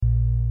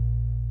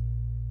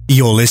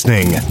You're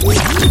listening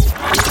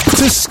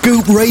to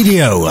Scoop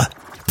Radio,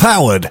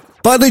 powered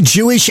by the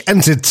Jewish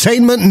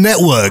Entertainment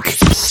Network.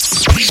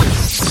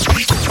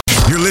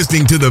 You're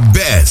listening to the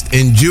best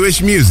in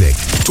Jewish music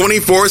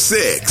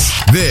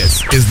 24/6.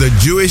 This is the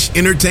Jewish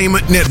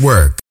Entertainment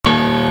Network.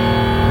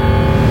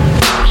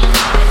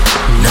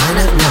 9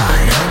 at 9.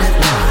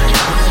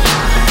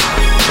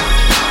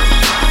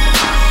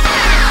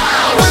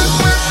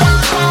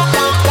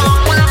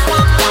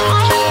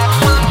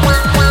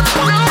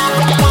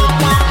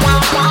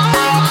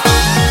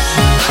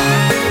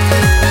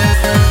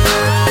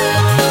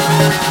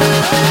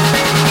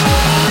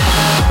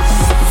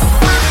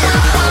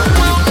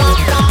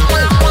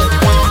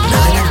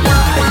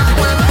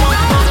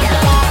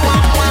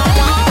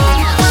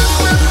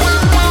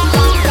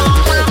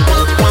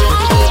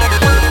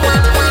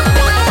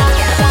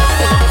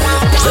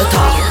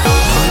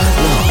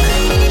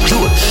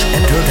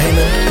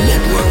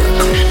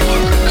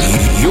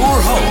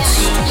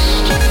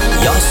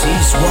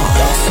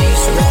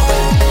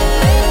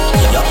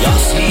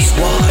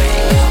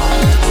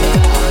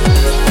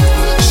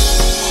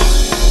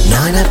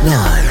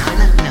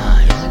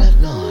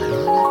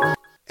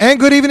 And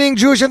good evening,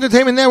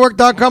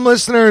 JewishEntertainmentNetwork.com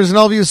listeners and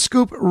all of you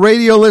Scoop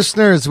Radio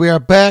listeners. We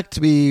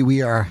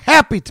are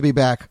happy to be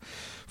back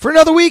for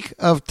another week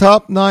of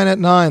Top 9 at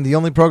 9, the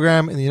only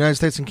program in the United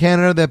States and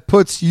Canada that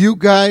puts you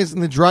guys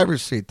in the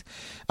driver's seat.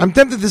 I'm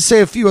tempted to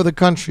say a few other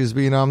countries,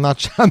 but I'm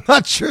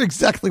not sure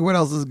exactly what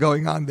else is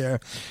going on there,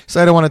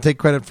 so I don't want to take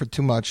credit for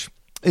too much.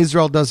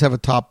 Israel does have a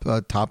top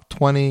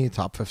 20,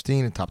 top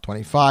 15, and top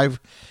 25.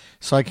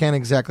 So I can't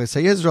exactly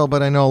say Israel,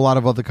 but I know a lot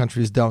of other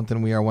countries don't,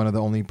 and we are one of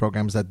the only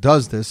programs that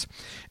does this.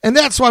 And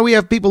that's why we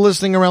have people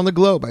listening around the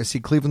globe. I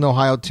see Cleveland,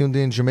 Ohio tuned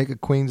in, Jamaica,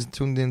 Queens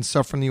tuned in,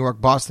 Suffern, New York,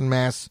 Boston,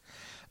 Mass,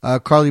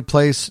 Carly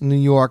Place, New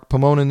York,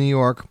 Pomona, New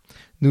York,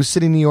 New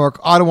City, New York,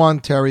 Ottawa,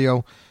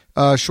 Ontario,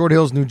 Short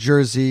Hills, New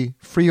Jersey,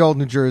 Freehold,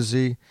 New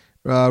Jersey,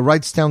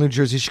 Wrightstown, New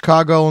Jersey,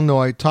 Chicago,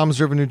 Illinois, Toms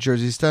River, New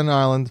Jersey, Staten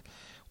Island.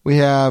 We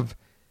have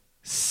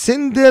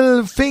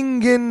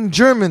Sindelfingen,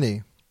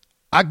 Germany,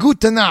 A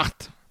Gute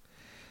Nacht.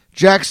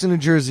 Jackson, New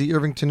Jersey,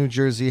 Irvington, New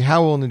Jersey,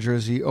 Howell, New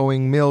Jersey,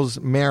 Owing Mills,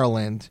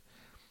 Maryland,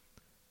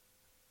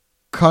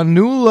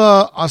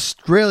 Canula,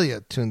 Australia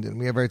tuned in.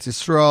 We have Eretz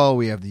Yisrael,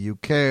 we have the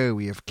UK,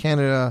 we have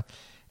Canada,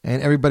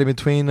 and everybody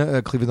between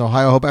Cleveland,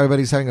 Ohio. Hope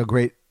everybody's having a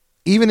great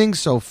evening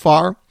so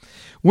far.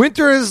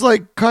 Winter is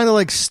kind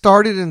of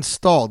started and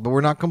stalled, but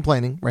we're not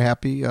complaining. We're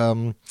happy.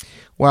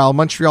 While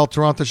Montreal,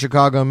 Toronto,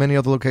 Chicago, and many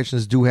other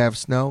locations do have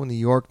snow, New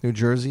York, New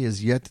Jersey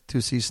is yet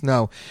to see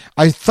snow.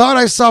 I thought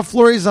I saw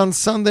flurries on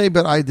Sunday,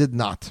 but I did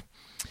not.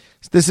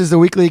 This is the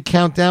weekly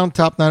countdown,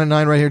 Top 9 at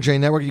 9 right here, J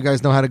Network. You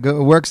guys know how it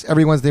works.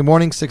 Every Wednesday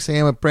morning, 6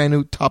 a.m., a brand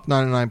new Top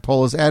 9 at 9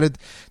 poll is added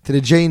to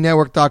the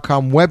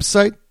JNetwork.com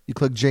website. You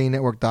click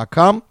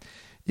JNetwork.com.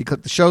 You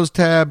click the shows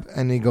tab,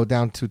 and then you go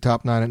down to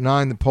Top 9 at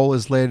 9. The poll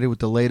is loaded with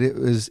the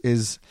latest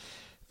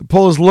The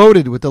poll is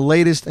loaded with the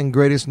latest and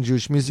greatest in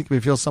Jewish music. If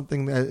you feel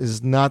something that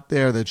is not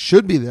there that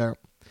should be there,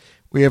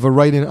 we have a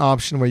write-in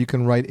option where you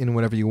can write in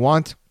whatever you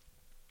want.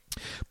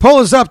 Poll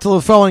is up till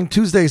the following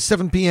Tuesday,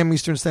 7 p.m.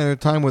 Eastern Standard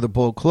Time, where the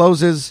poll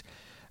closes.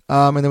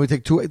 And then we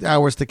take 2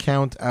 hours to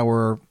count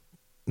our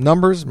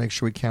numbers, make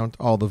sure we count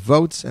all the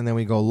votes, and then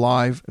we go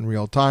live in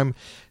real time.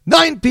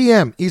 9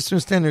 p.m. Eastern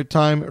Standard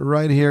Time,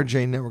 right here,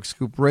 J Network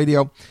Scoop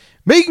Radio.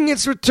 Making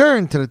its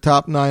return to the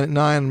Top 9 at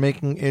 9,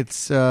 making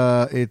its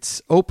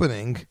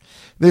opening.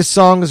 This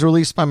song is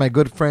released by my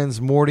good friends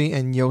Morty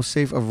and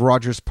Yosef of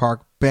Rogers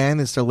Park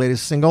Band. It's their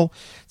latest single.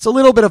 It's a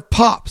little bit of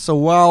pop. So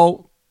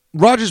while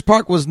Rogers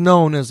Park was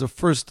known as the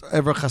first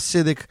ever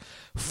Hasidic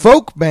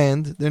folk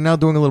band, they're now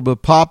doing a little bit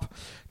of pop.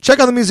 Check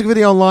out the music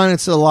video online.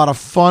 It's a lot of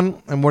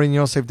fun. And Morty and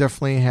Yosef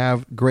definitely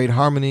have great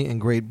harmony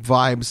and great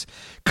vibes.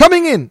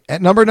 Coming in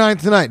at number 9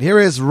 tonight, here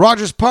is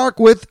Rogers Park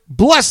with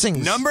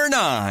Blessings. Number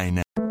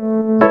 9.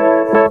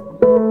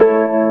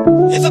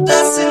 If a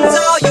blessing's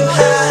all you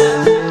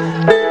have,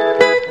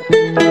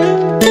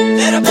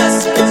 then a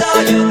blessing's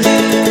all you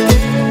give.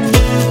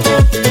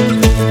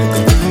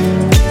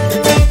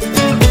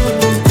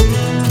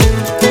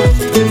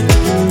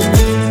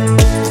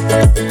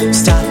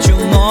 Start your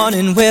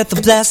morning with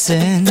a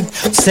blessing.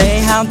 Say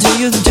how do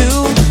you do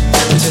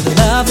to the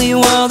lovely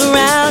world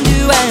around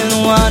you and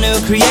the one who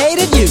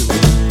created you.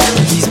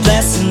 These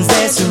blessings,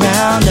 they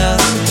surround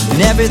us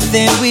in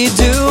everything we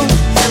do.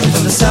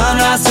 From the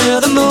sunrise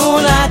to the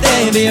moonlight,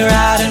 they be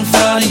right in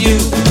front of you.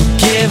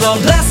 Give a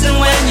blessing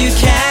when you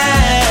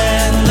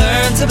can.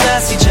 Learn to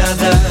bless each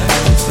other.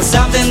 When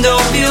something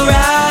don't feel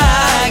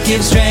right,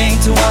 give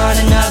strength to one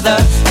another.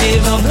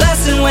 Give a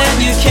blessing when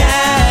you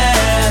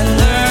can.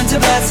 Learn to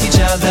bless each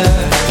other.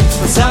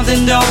 When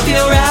something don't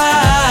feel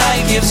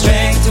right, give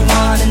strength to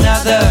one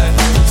another.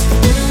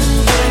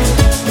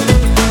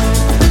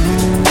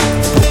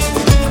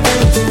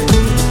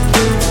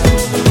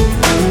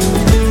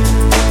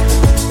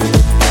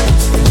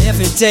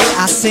 Every day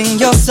I sing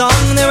your song.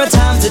 There are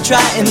times to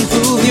try and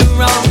prove you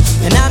wrong,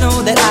 and I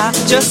know that I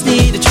just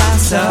need to try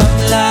some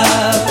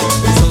love.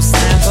 So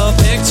snap a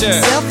picture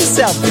picture.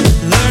 Selfie.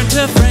 Learn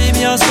to frame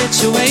your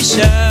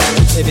situation.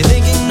 If you're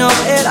thinking of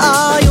it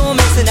all, you're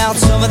missing out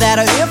some of that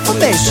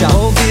information.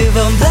 Oh, give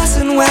a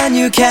blessing when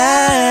you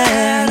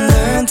can.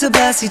 Learn to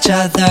bless each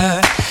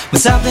other. When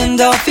something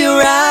don't feel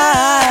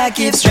right,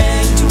 give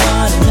strength to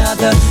one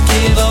another.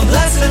 Give a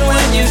blessing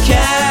when you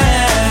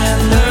can.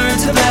 Learn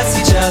to bless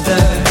each other.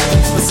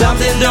 When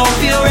something don't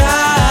feel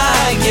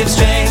right, give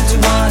strength to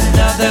one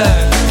another.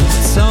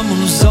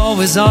 Someone who's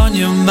always on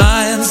your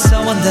mind,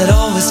 someone that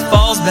always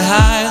falls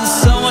behind,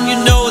 someone you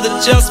know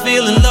that just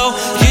feeling low.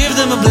 Give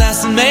them a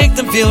blessing, make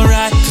them feel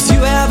right. Cause you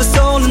have a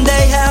soul and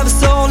they have a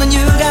soul, and you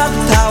got the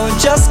power.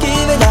 Just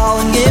give it all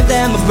and give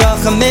them a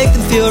bracha, make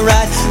them feel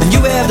right. And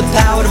you have the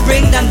power to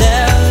bring down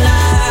their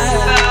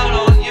life. Think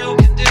about all you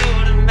can do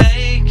to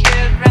make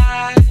it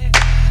right.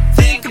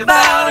 Think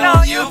about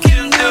all you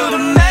can do to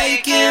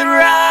make it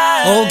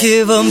right. Oh,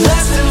 give them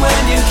blessing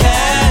when you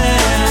can.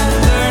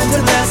 Learn to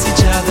bless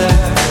each other.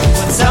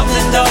 When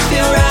something don't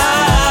feel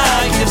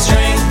right, give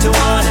strength to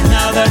one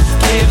another.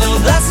 Give a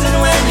blessing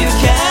when you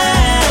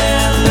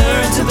can.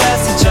 Learn to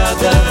bless each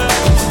other.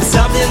 When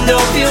something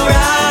don't feel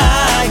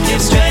right,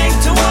 give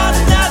strength to one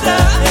another.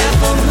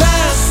 If a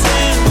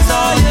blessing's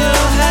all you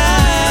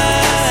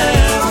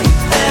have,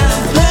 and a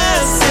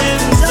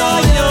blessing's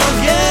all you'll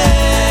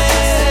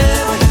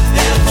get.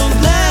 If a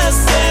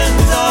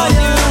blessing's all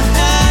you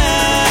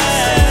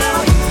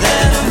have,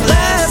 then a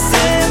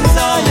blessing's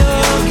all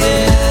you'll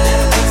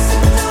get.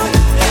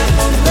 If a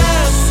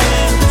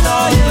blessing's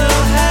all you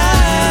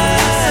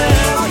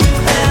have,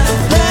 and a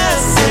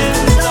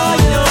blessing's all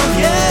you'll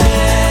get.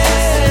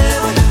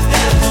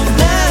 If a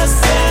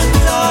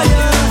blessing's all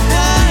you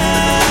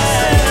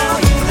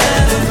have,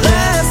 then a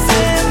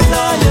blessing's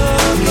all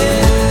you'll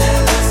get.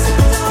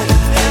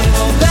 If a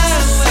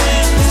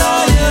blessing's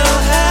all you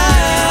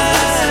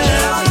have,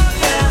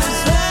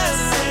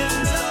 blessing's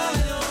all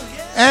you'll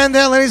get. And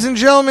that, ladies and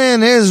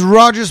gentlemen, is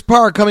Rogers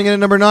Park coming in at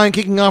number 9,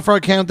 kicking off our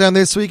countdown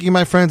this week. You,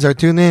 my friends, are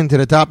tuned in to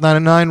the top 9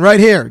 at 9 right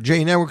here,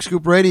 J Network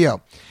Scoop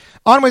Radio.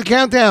 On with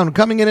Countdown,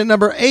 coming in at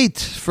number 8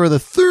 for the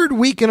third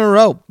week in a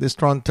row. This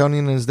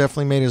Torontonian has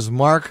definitely made his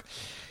mark.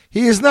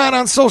 He is not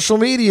on social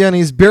media and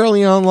he's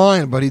barely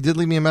online, but he did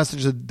leave me a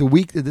message the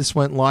week that this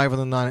went live on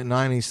the 9 at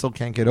 9, and he still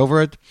can't get over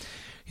it.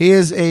 He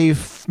is a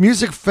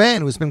music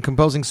fan who's been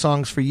composing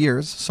songs for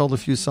years, sold a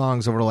few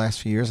songs over the last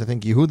few years. I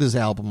think Yehuda's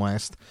album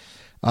last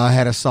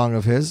had a song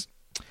of his.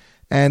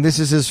 And this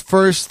is his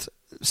first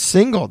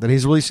single that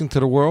he's releasing to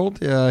the world.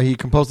 He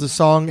composed the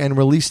song and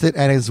released it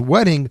at his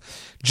wedding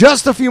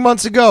just a few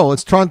months ago.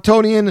 It's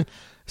Torontonian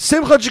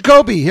Simcha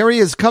Jacoby. Here he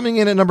is, coming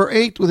in at number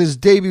 8 with his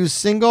debut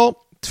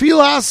single,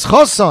 Tfilas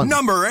Choson.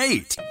 Number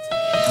 8.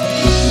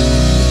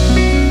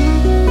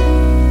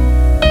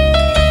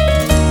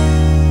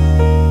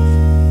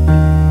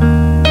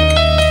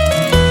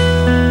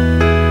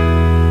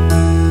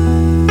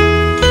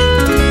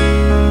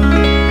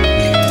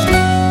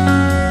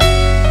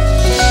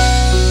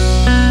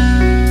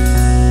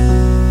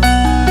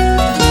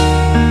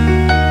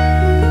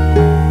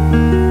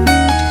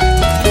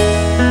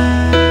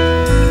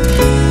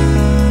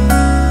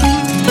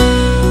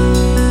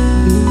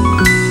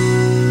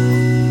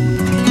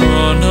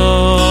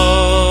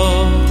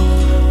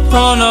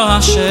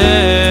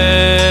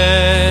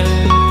 Hashem,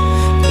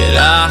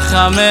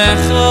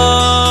 B'rachamecho,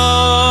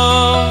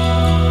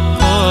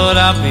 O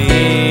Rabbi.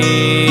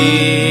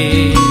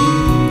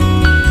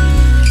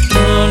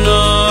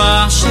 Ono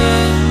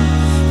Hashem,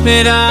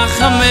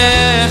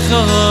 B'rachamecho, O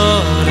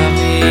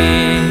Rabbi.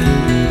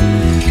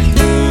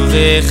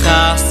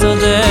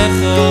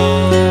 U'v'chasodecho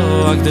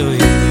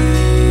agdolim.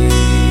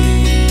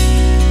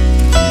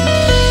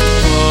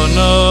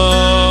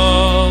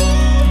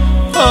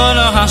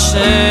 Ono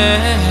Hashem,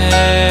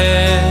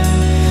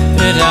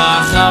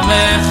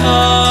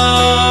 B'rachamecho,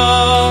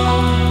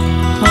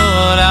 O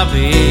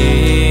Rabbi.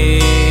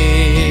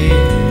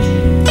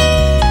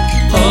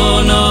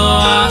 Ono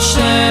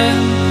Hashem,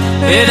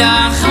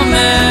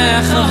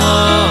 B'rachamecho, O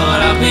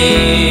Rabbi.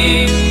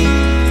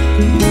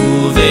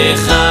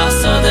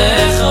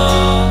 U'v'chasodecho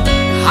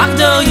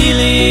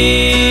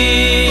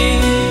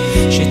agdolim.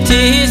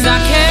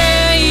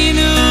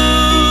 Shetizakeinu,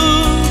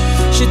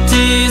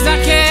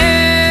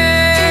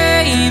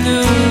 shetizakeinu,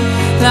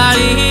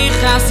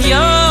 larichas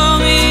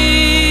yomi,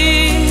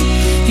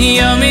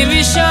 yomi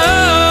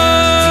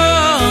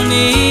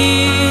bishoni,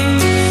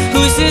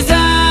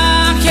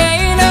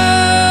 usizakeinu,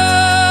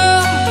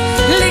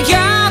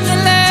 ligad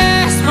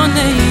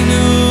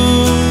lesponeinu,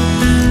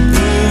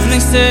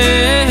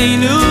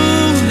 uvniseinu,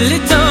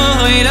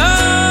 litoiro,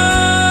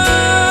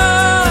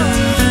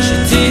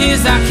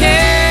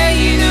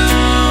 shetizakeinu,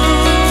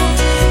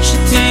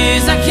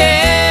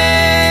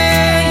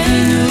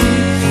 shetizakeinu,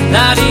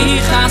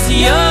 larichas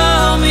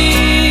yomi,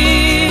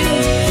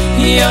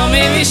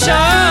 yomi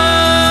bishoni,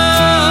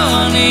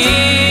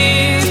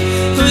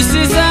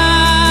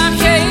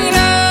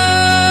 usizakeinu,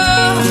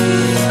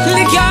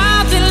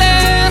 ligad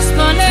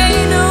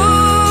lesponeinu,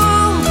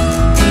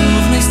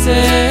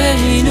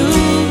 uvniseinu,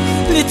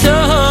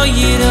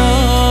 litoiro.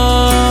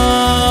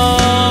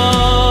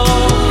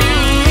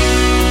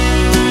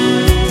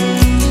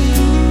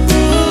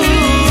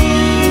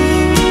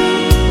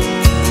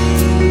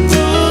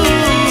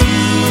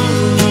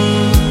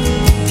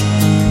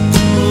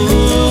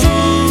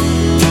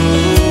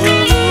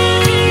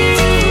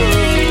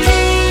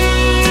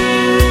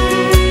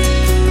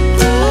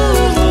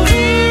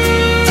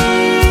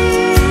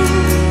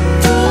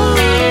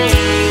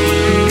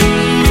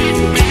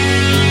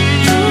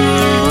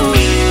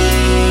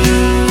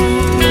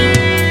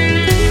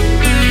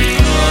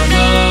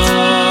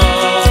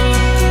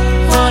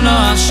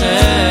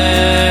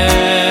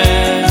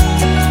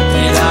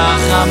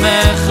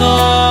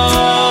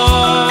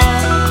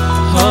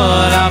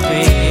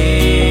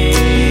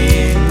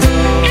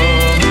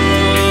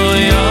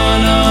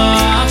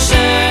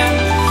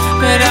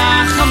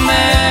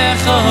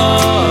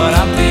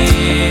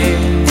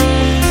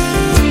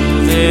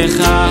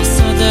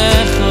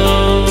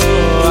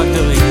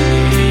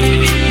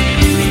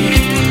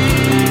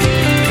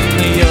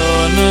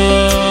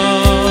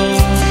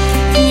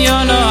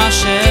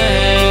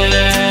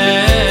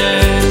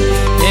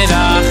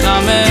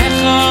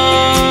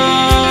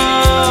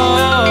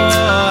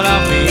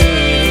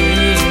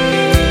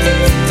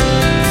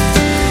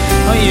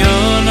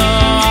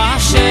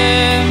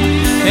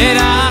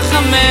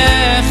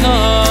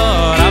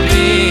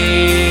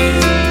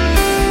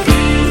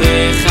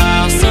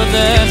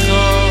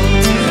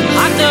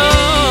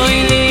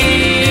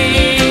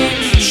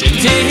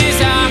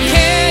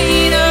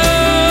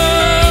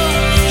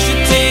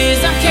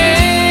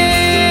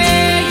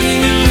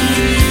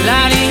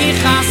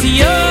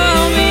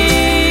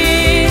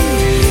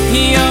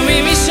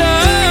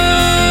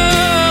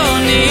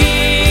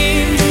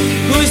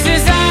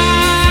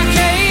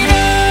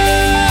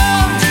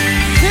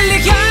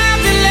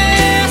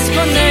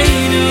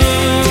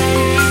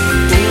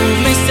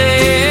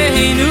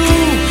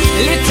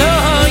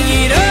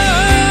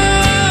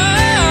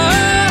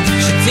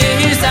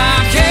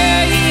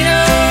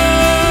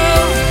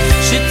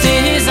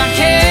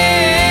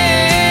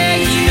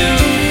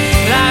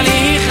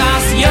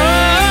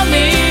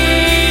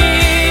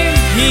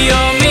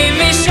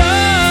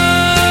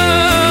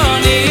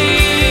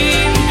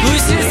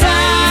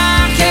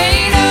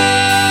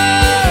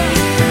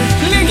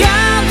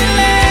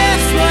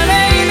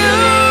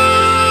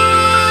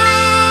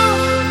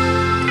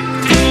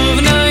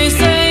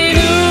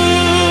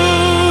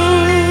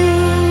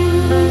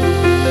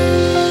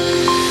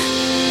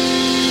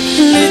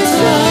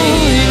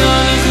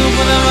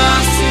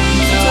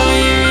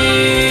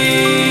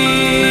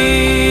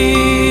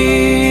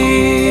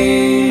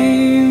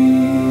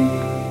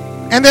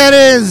 And that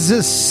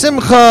is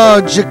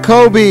Simcha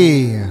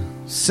Jacoby.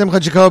 Simcha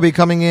Jacoby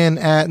coming in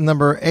at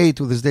number 8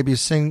 with his debut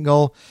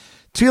single,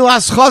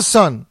 Tfilas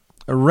Choson,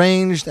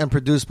 arranged and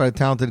produced by the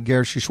talented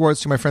Gershi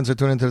Schwartz. You, my friends, are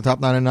tuning into the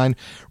Top 99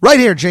 right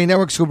here, J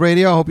Network Scoop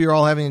Radio. I hope you're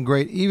all having a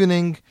great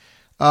evening.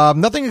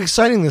 Nothing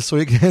exciting this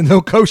week.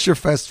 No Kosher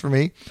Fest for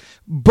me.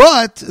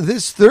 But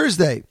this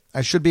Thursday,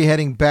 I should be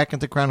heading back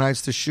into Crown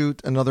Heights to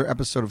shoot another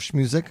episode of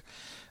Schmusic.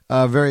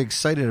 Very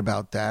excited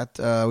about that.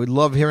 We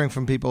love hearing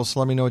from people,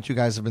 so let me know what you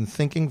guys have been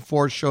thinking.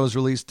 4 shows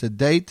released to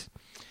date.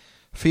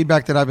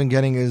 Feedback that I've been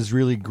getting is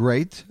really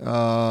great,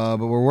 but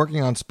we're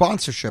working on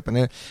sponsorship. And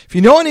if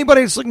you know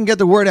anybody that's looking to get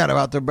the word out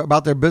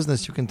about their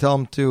business, you can tell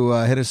them to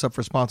hit us up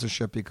for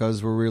sponsorship,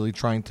 because we're really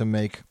trying to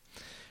make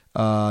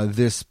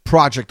this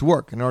project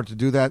work. In order to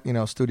do that,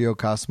 studio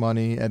costs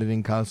money,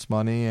 editing costs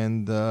money,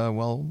 and,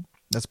 well,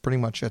 that's pretty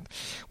much it.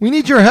 We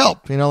need your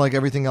help, like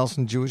everything else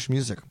in Jewish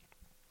music.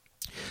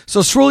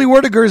 So Shirley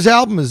Werdiger's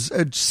album is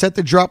set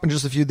to drop in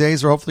just a few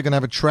days. We're hopefully going to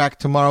have a track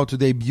tomorrow to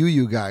debut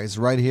you guys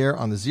right here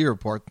on the Z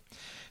Report.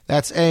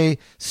 That's A.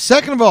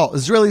 Second of all,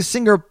 Israeli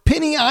singer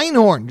Pinny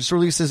Einhorn just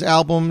released his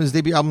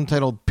debut album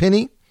titled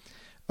Pinny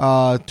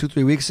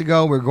 2-3 weeks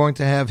ago. We're going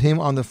to have him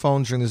on the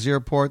phone during the Z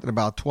Report at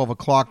about 12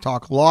 o'clock,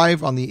 talk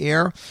live on the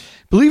air.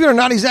 Believe it or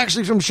not, he's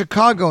actually from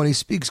Chicago, and he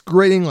speaks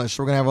great English.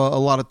 So we're going to have a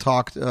lot of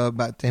talk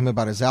to him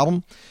about his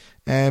album.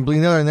 And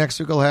believe it or not, next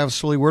week we'll have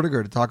Shirley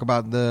Werdiger to talk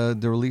about the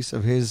release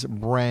of his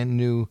brand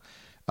new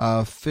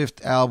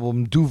 5th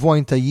album, Du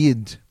Wohnt a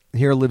Yid,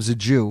 Here Lives a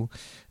Jew,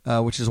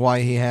 which is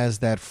why he has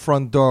that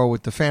front door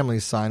with the family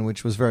sign,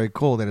 which was very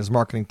cool that his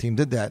marketing team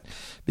did that.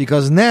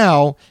 Because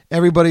now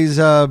everybody's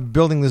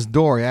building this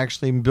door. He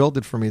actually built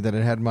it for me that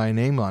it had my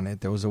name on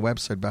it. There was a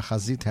website,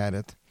 Bachazit had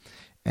it.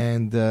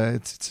 And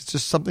it's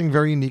just something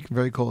very unique and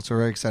very cool, so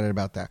we're very excited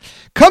about that.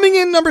 Coming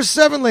in number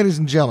 7, ladies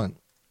and gentlemen.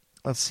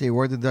 Let's see,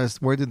 where did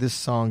this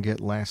song get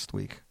last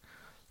week?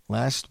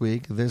 Last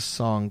week, this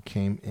song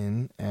came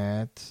in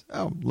at,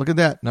 look at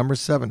that, number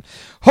 7.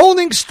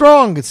 Holding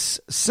Strong,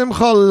 it's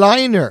Simcha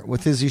Leiner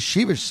with his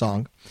Yeshivish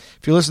song.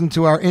 If you listen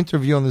to our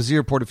interview on the Z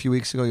Report a few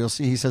weeks ago, you'll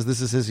see he says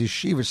this is his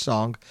Yeshivish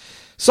song.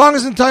 Song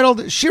is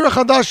entitled Shira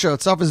Chadasha.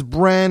 It's off his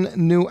brand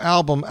new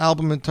album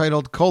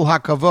entitled Kol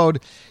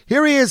HaKavod.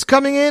 Here he is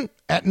coming in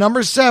at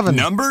number 7.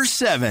 Number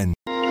 7.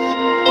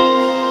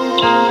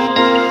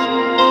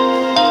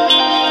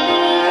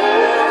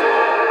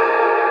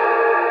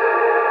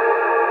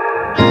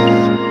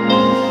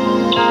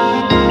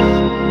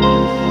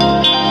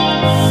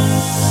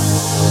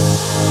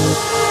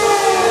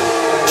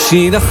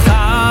 Shira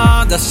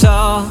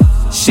Chadasha,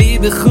 she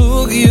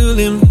bechug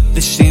yulim,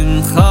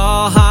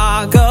 l'shimcha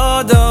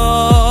hagadol.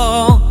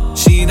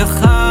 Shira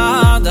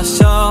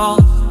Chadasha,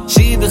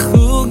 she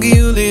bechug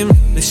yulim,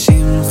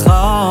 l'shimcha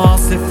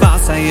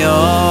sefas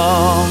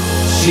hayom.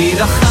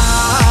 Shira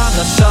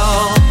Chadasha,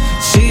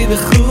 she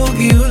bechug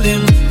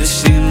yulim,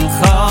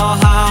 l'shimcha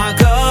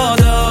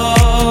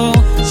hagadol.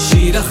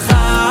 Shira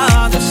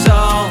Chadasha,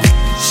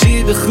 she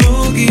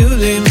bechug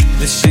yulim,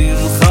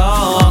 l'shimcha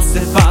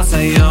חושף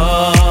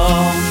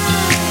היום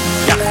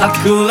יחד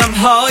כולם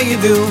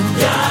הוידו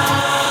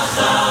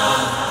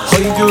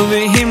הוידו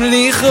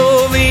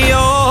והמליכו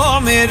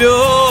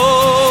ויאמרו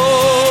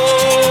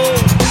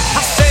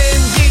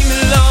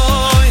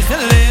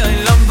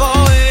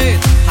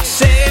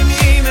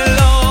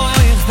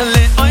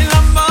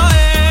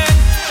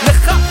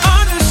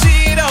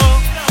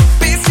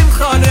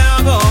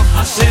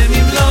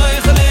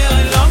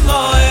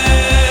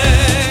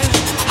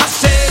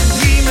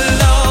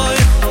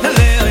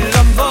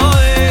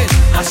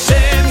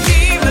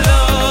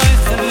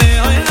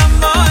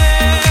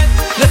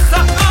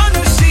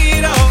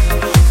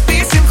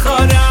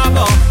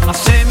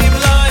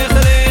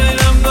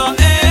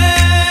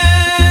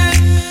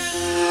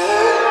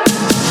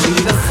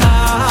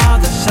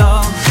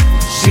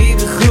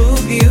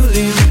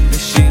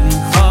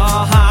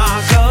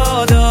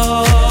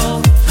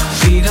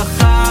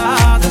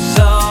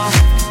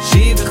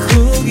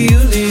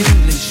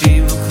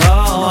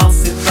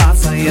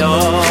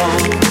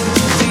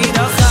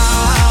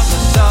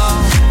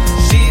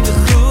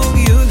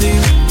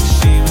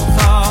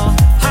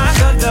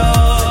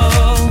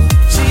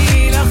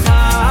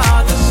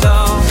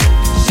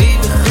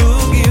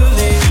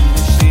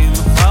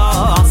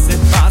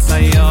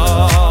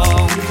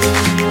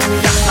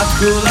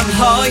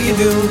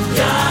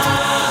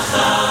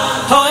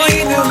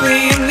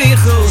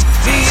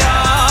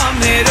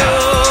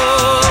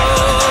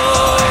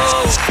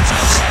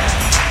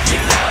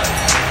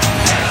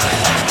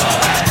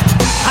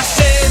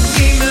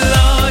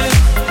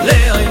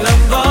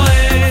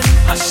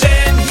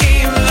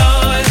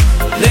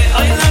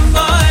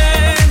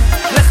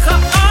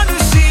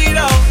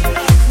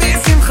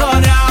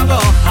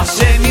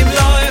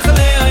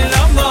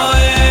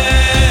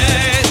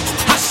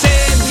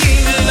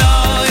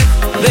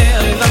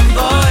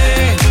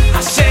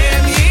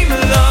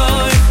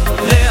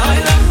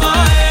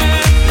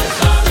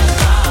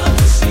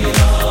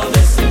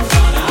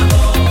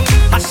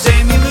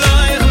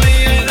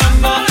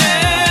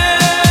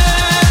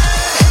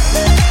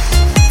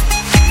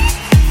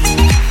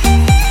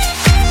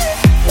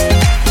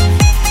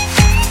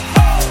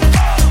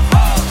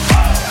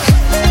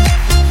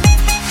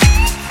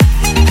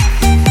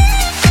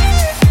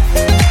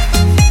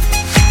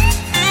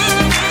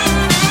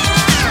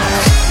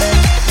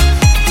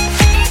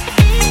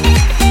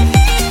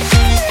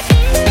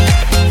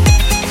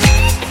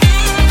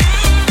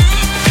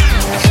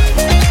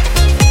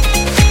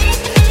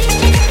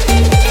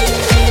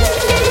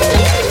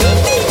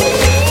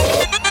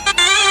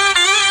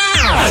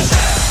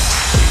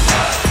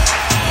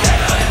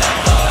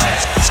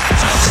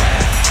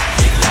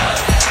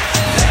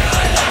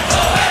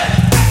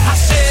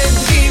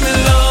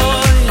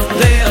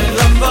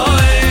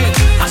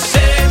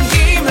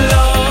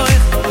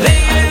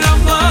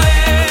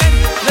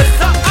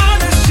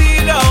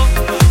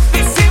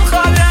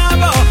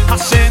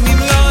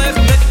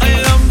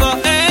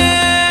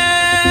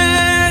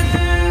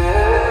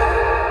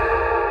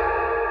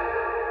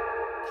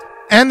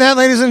And that,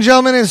 ladies and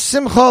gentlemen, is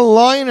Simcha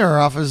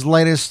Leiner off his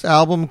latest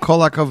album,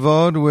 Kol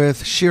HaKavod,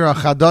 with Shira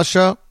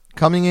Chadasha,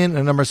 coming in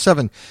at number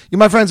 7. You,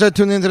 my friends, are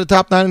tuned into the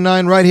Top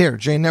 99 right here,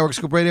 J Network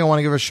Scoop Radio. I want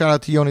to give a shout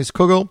out to Yoni's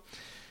Kugel,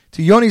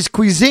 to Yoni's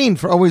Cuisine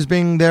for always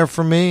being there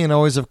for me, and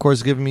always, of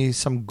course, giving me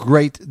some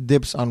great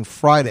dips on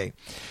Friday.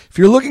 If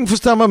you're looking for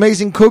some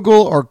amazing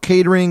kugel or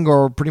catering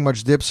or pretty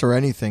much dips or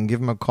anything,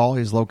 give him a call.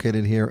 He's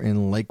located here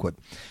in Lakewood.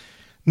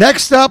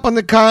 Next up on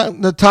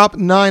the top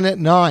 9 at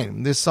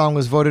 9. This song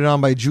was voted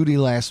on by Judy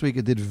last week.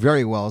 It did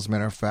very well, as a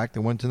matter of fact.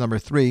 It went to number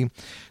 3.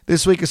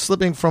 This week is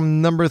slipping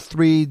from number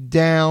 3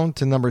 down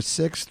to number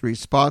 6, 3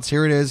 spots.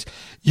 Here it is.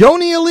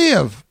 Yoni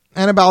Eliav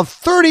and about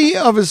 30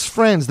 of his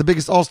friends, the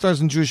biggest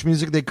all-stars in Jewish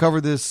music, they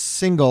covered this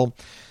single,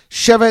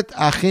 Shevet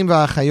Achim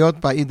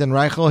V'Achayot by Eden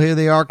Reichel. Here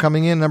they are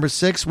coming in, number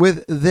 6,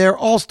 with their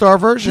all-star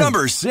version.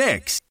 Number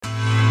 6.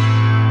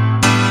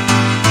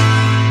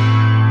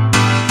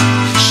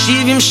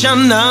 70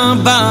 שנה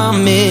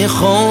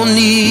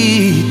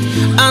במכונית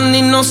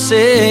אני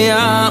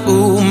נוסע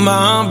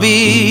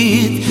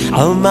ומביט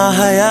על מה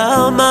היה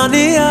על מה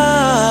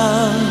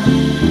נהיה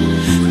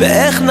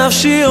ואיך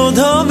נפשי עוד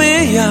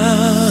הומיה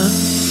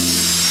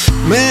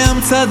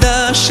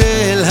מהמצדה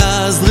של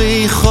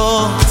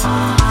הזריחות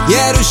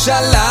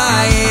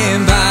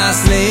ירושלים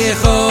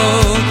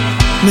בסליחות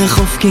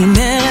מחוף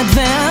כנרת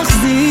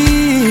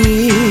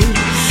ואחזיר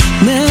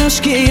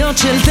מהשקיעות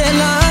של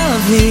תל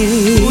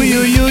אביב אוי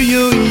אוי אוי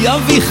אוי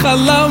אבי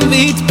חלם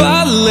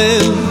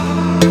והתפלל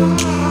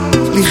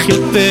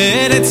לחיות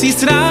בארץ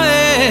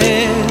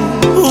ישראל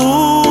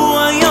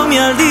היום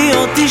ילדי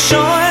אותי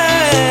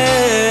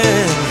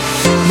שואל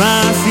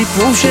מה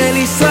הסיפור של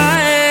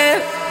ישראל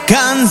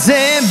כאן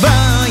זה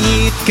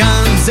בית,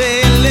 כאן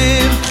זה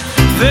לב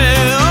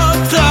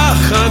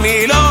ואותך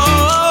אני לא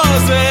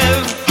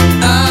עוזב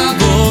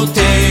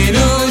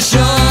אבותינו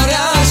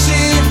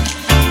שורשים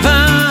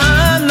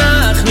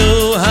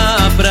ואנחנו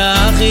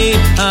הפרחים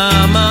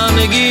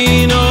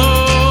המנגינות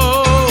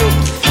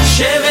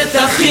שבט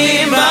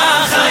אחים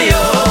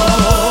ואחיות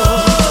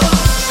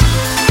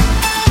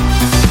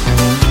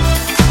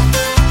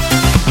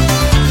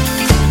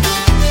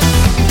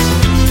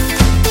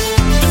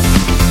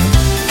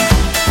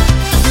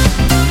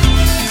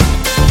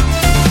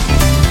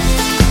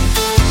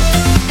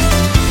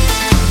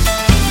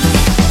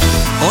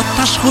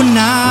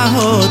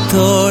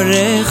באותו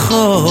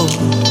רחוב,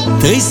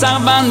 תריסר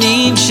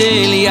בנים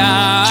של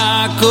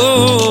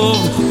יעקב,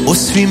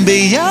 אוספים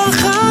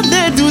ביחד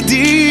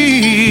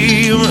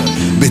נדודים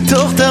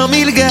בתוך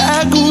תרמיל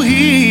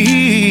געגועים.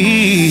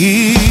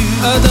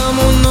 אדם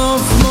הוא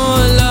נוף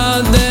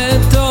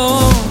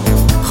מולדתו,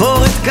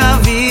 חורת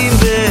קווים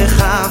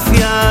בכף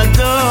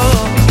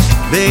ידו,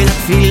 בין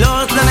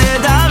התפילות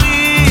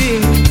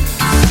לנדרים,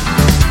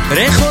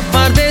 ריחות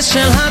פרדס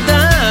של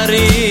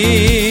הדרים,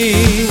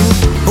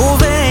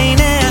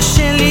 ובעיניה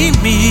של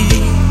אמי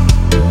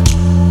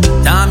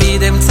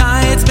תמיד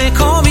אמצא את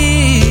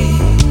מקומי,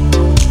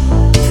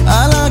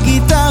 על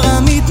הגיטרה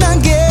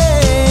מתנגן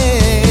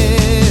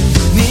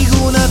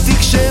ניגון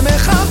עתיק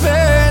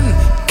שמכוון.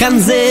 כאן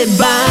זה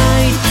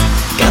בית,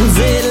 כאן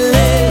זה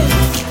לב,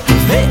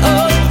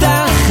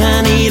 ואותך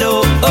אני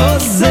לא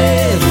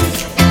עוזב.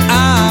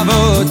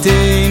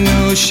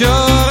 אבותינו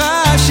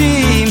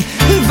שורשים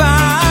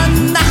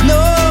ואנחנו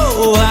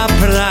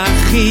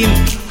הפרחים,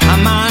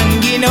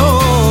 המנגינות,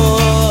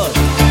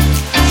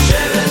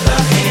 שבט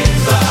אחים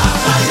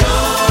ואחיות.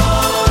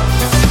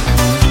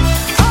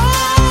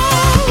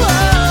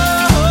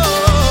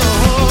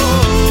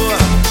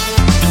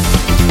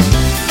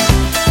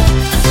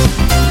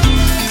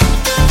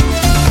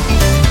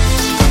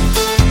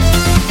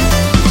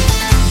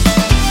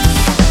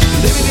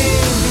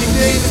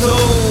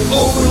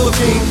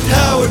 Overlooking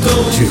Tower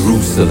Dome,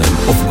 Jerusalem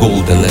of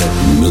golden land,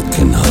 milk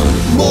and honey,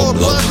 more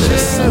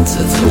bloodless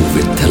sunsets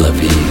over Tel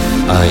Aviv.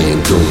 I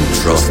ain't don't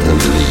trust and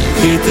believe.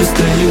 Here to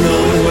stay, you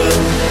know it well.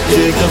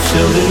 Jacob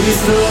Sheldon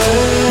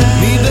Israel.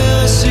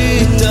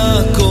 מבראשית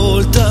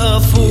הכל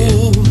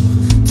תפור,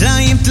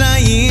 טלאים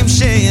טלאים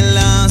של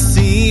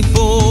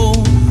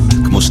הסיפור,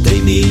 כמו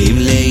שתי מילים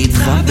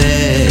להתחבר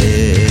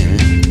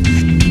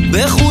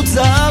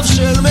בחוציו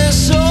של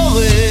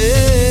משורר.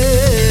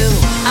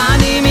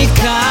 אני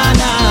מכאן,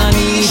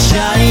 אני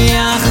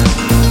שייך,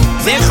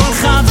 וכל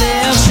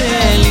חבר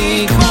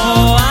שלי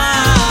כמו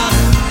אח.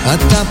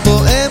 אתה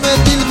פועמת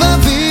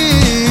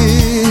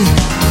בלבבי,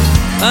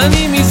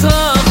 אני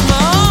מזרח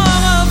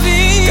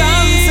מערבי.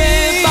 כאן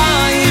זה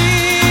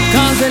בית,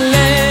 כאן זה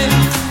לב,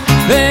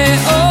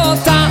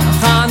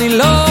 ואותך אני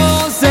לא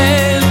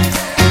עוזב.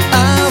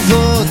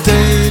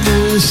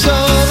 אבותינו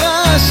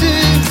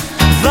שורשים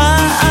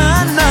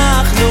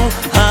ואנחנו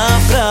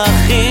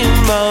הפרחים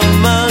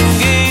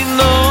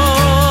במנגינות,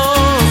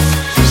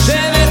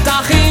 שבט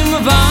אחים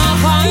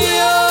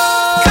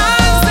ואחיות. כאן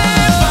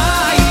זה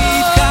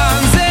בית,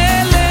 כאן זה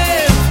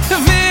לב,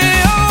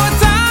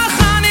 ואותך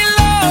אני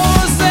לא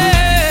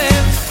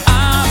עוזב.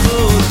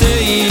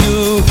 אבותינו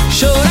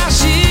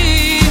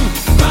שורשים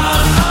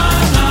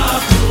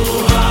ואנחנו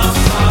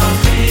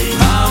הפרחים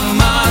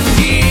במנגינות,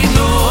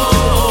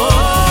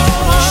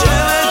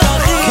 שבט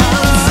אחים.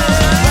 כאן זה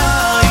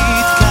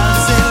בית, כאן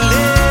זה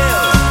לב,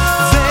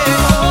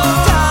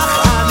 ואותך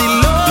אני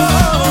לא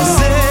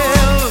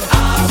עוזב.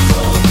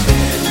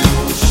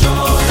 אבותינו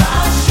שורשים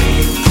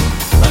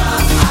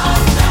ואנחנו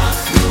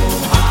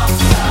הפרחים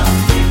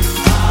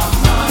במנגינות,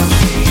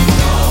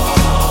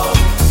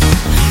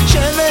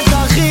 שבט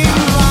אחים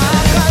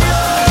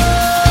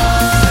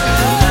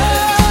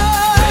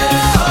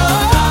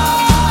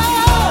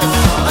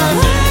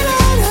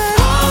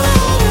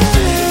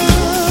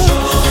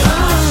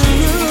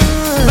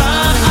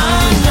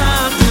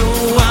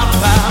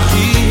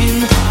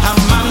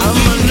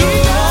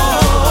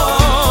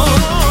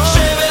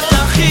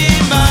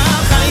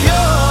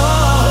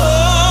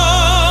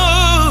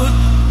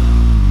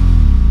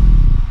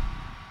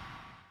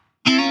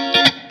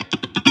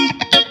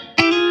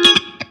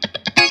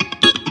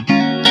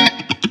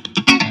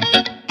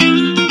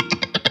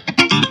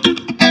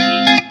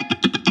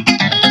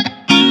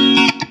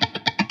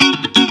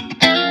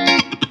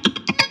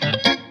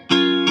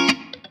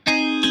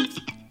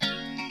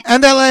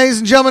And that, ladies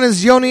and gentlemen,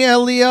 is Yoni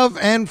Eliav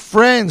and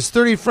friends,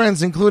 30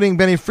 friends, including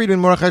Benny Friedman,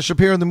 Mordechai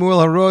Shapiro, the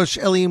Muel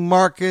Harosh, Eli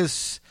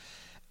Marcus,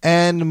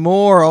 and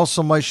more.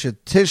 Also, Moshe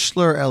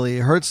Tischler, Eli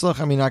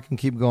Herzlich. I mean, I can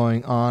keep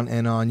going on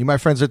and on. You, my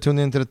friends, are tuned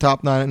in to the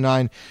Top 9 at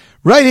 9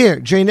 right here,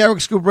 Jane Eric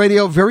Scoop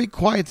Radio. Very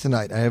quiet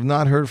tonight. I have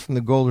not heard from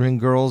the Gold Ring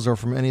girls or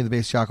from any of the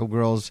Beis Yaakov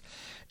girls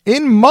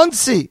in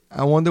Muncie.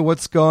 I wonder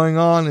what's going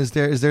on. Is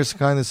there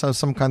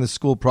some kind of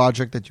school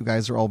project that you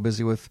guys are all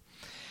busy with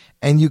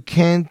and you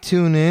can't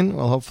tune in?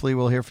 Well, hopefully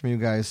we'll hear from you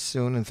guys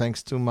soon. And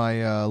thanks to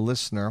my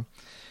listener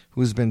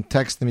who's been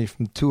texting me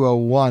from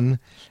 201.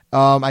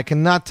 I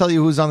cannot tell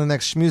you who's on the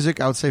next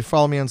music. I would say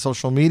follow me on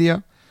social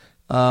media.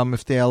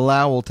 If they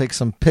allow, we'll take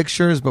some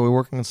pictures, but we're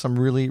working on some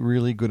really,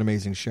 really good,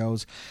 amazing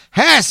shows.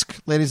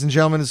 Hask, ladies and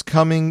gentlemen, is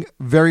coming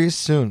very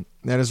soon.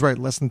 That is right.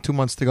 Less than 2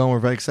 months to go, and we're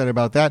very excited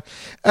about that.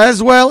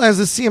 As well as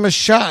the Siyam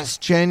Shas,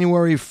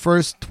 January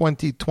 1st,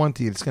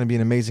 2020. It's going to be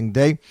an amazing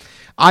day.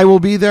 I will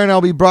be there, and I'll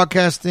be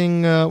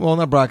broadcasting,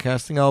 not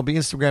broadcasting, I'll be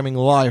Instagramming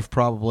live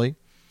probably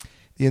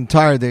the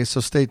entire day, so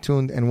stay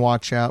tuned and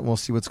watch out, and we'll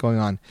see what's going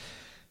on.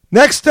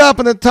 Next up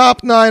in the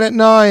top 9 at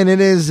 9, it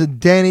is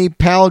Danny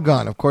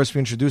Palgon. Of course, we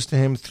introduced to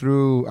him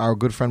through our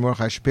good friend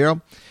Mordechai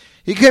Shapiro.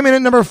 He came in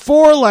at number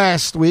 4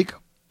 last week.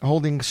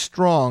 holding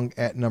strong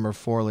at number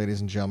 4,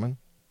 ladies and gentlemen.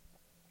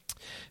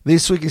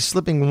 This week he's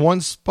slipping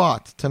one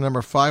spot to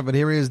number 5, but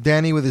here he is,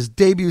 Danny, with his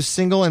debut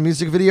single and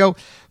music video,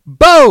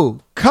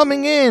 Bo,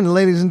 coming in,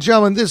 ladies and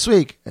gentlemen, this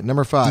week at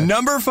number 5.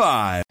 Number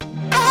 5.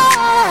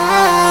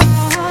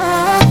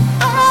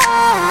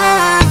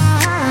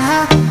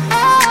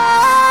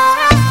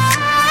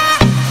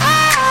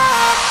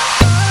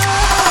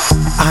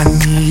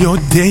 אני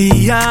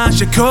יודע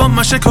שכל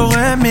מה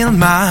שקורה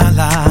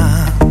מלמעלה,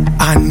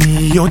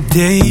 אני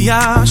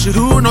יודע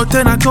שהוא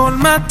נותן הכל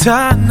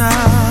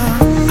מתנה,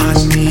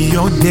 אני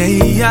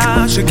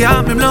יודע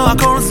שגם אם לא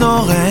הכל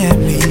זורם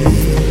לי,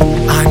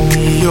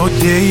 אני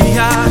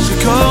יודע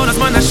שכל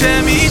הזמן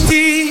השם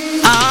איתי.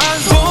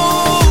 אז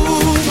בואו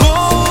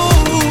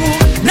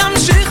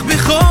נמשיך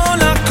בכל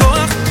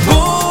הכוח,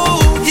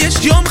 בואו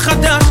יש יום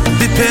חדש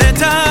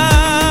בפתח,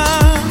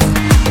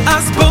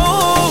 אז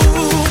בואו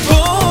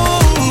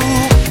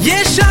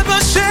יש אבא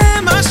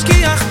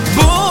שמשכיח,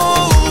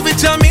 בואו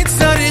ותמיד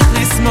צריך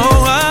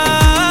לשמוח.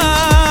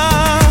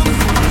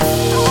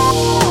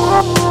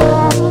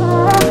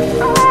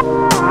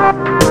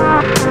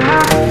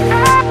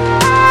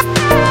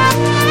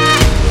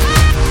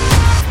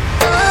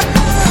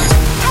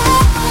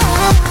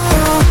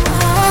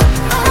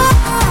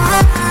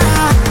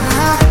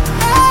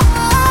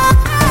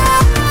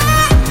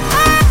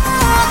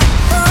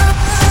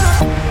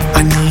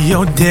 אני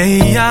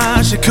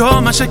יודע שכל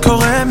מה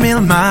שקורה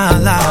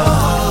מלמעלה,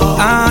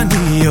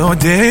 אני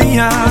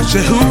יודע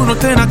שהוא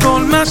נותן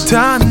הכל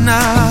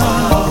מתנה,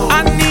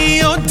 אני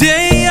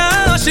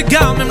יודע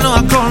שגם אם לא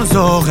הכל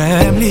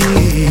זורם לי,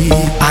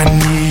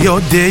 אני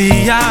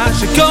יודע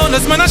שכל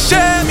הזמן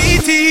השם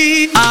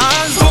איתי.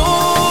 אז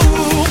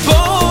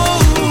בואו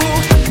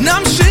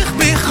נמשיך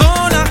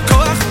בכל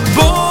הכוח,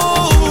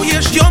 בואו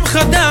יש יום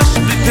חדש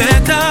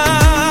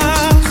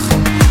בפתח,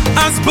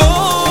 אז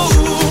בואו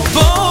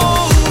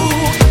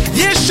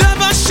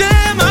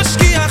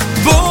שמשכיח,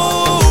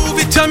 בואו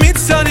ותמיד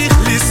צריך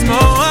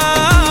לשמוח.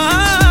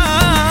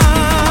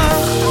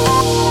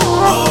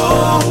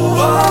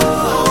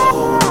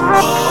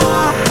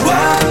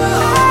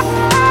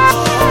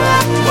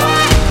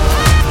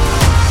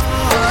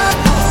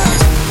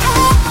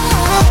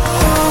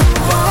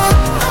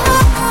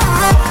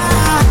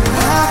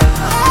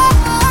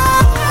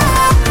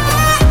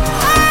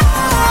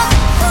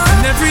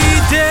 And every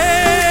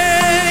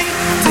day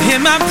to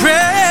him I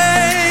pray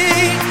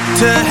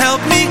to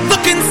help me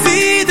look and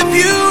see the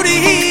beauty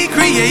he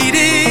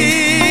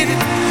created.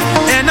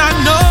 And I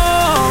know,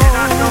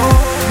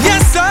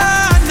 yes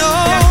I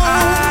know,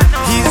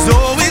 he's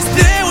always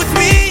there with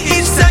me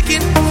each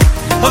second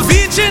of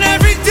each and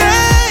every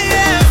day,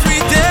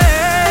 every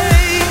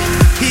day.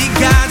 He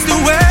guides the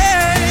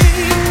way,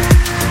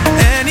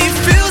 and he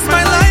fills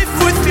my life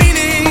with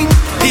meaning,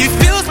 he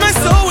fills my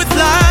soul with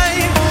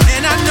light.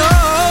 And I know,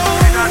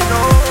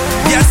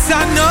 yes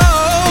I know,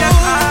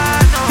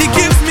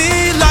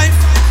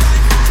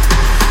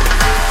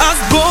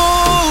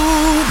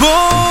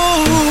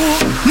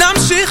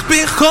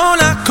 בכל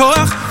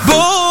הכוח,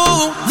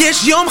 בואו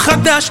יש יום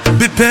חדש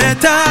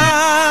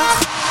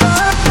בפתח,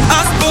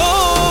 אז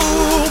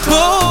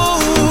בואו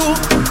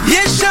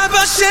יש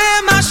אבא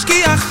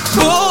שמשכיח,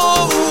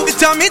 בואו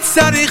ותמיד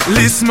צריך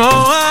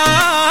לשמוח.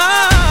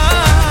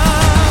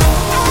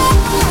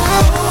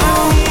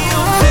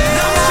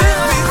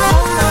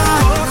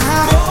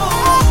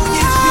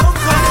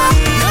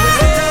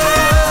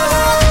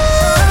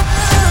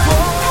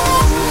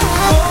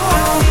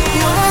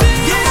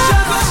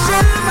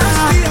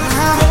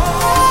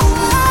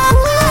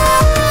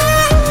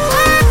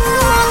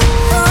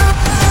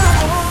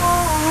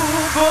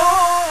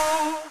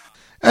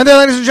 And there,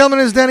 ladies and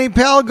gentlemen, is Danny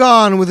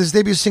Palgon with his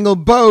debut single,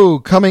 Bo,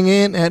 coming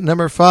in at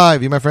number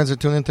 5. You, my friends, are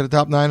tuned into the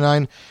Top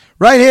 99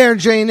 right here,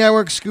 J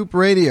Network Scoop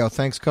Radio.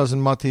 Thanks,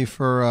 Cousin Mutty,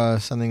 for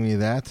sending me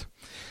that.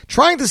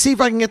 Trying to see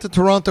if I can get to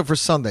Toronto for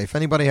Sunday. If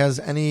anybody has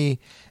any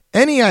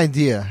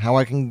idea how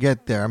I can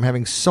get there. I'm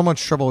having so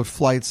much trouble with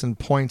flights and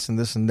points and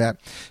this and that.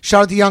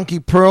 Shout out to Yankee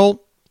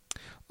Pearl,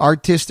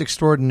 artist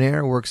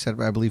extraordinaire, works at,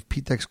 I believe,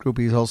 P-Tex Group.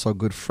 He's also a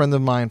good friend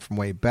of mine from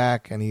way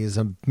back, and he is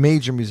a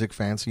major music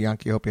fan. So,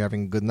 Yankee, I hope you're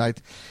having a good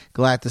night.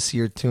 Glad to see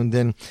you're tuned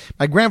in.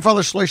 My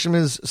grandfather's Shloshim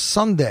is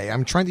Sunday.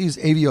 I'm trying to use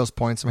Avios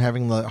points. I'm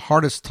having the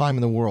hardest time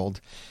in the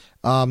world.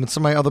 And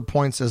some of my other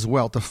points as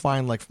well to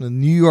find, like, from the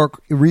New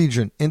York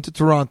region into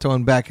Toronto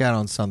and back out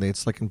on Sunday.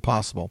 It's, like,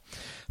 impossible.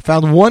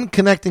 Found one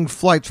connecting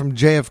flight from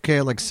JFK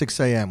at, like, 6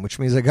 a.m., which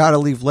means I got to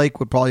leave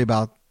Lakewood probably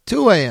about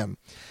 2 a.m.,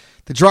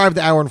 to drive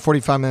the hour and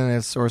 45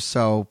 minutes or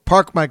so,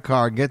 park my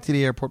car, get to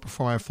the airport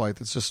before my flight.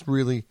 It's just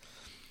really,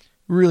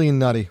 really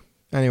nutty.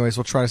 Anyways,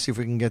 we'll try to see if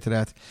we can get to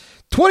that.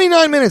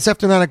 29 minutes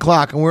after 9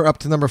 o'clock, and we're up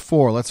to number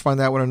 4. Let's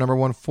find out what our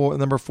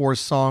number 4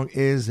 song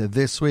is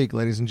this week,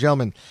 ladies and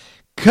gentlemen.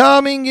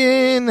 Coming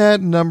in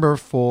at number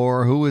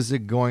 4, who is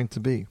it going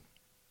to be?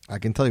 I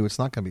can tell you it's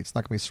not going to be. It's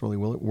not going to be Sully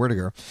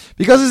Werdiger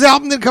because his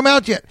album didn't come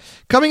out yet.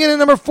 Coming in at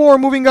number 4,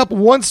 moving up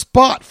one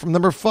spot from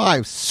number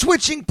 5,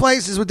 switching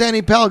places with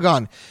Danny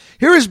Palgon.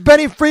 Here is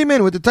Benny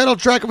Friedman with the title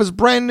track of his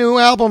brand new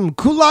album,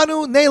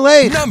 Kulanu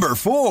Nelech. Number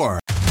 4.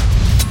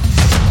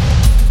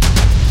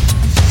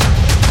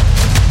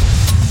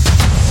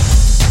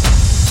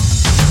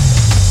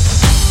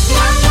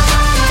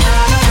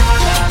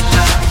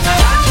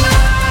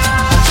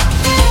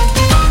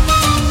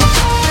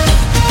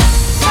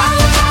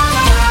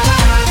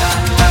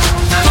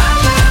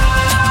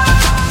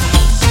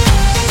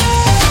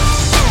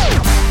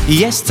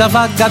 יש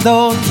צבא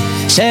גדול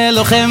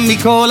שלוחם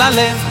מכל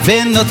הלב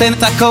ונותן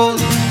את הכל,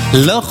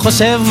 לא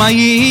חושב מה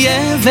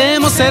יהיה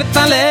ומוסר את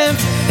הלב.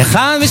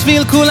 אחד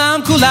בשביל כולם,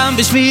 כולם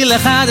בשביל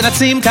אחד,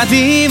 רצים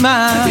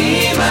קדימה.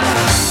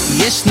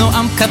 ישנו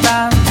עם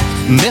קטן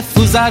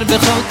מפוזר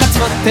בכל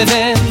קצוות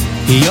תבל,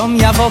 יום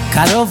יבוא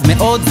קרוב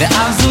מאוד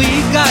ואז הוא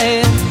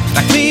ייגאל.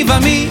 רק מי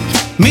ומי,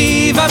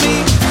 מי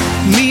ומי,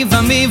 מי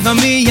ומי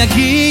ומי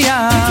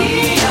יגיע.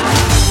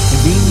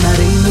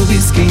 בנערינו,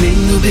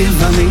 בזקנינו,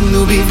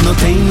 בבנינו,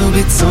 בבנותינו,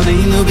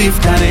 בצאנינו,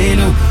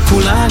 בבקרינו,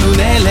 כולנו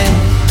נלך,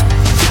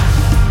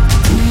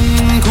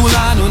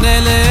 כולנו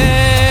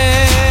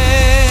נלך.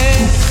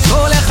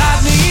 כל אחד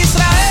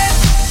מישראל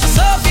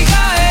בסוף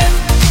ייגאל,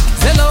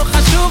 זה לא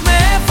חשוב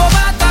מאיפה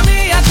באת,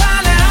 מי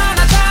אתה, לאן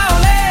אתה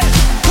הולך.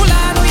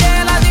 כולנו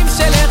ילדים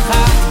שלך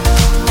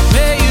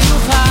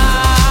ויוחד.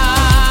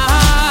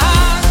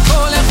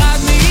 כל אחד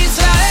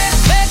מישראל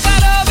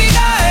בקרוב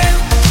ייגאל,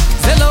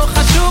 זה לא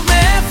חשוב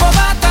מאיפה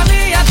באת,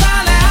 מי אתה,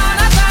 לאן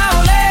אתה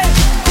הולך.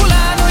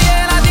 כולנו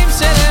ילדים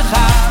שלך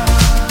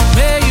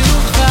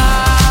ויוחד.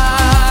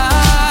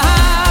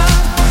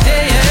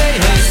 היי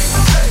היי היי.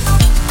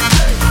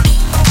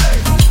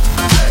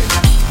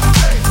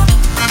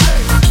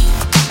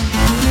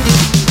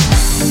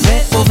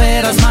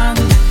 ועובר הזמן,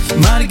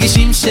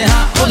 מרגישים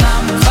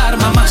שהעולם כבר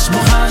ממש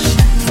מוכן.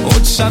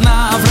 עוד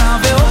שנה עברה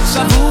ועוד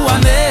שבוע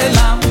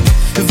נעלם,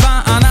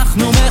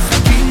 ואנחנו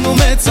מחכים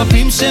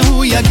ומצפים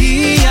שהוא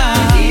יגיע.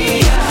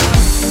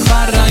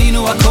 כבר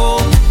ראינו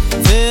הכל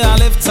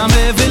והלב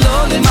צמא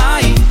ולא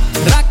למים,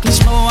 רק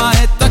לשמוע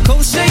את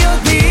הקול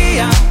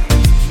שיודיע.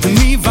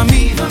 מי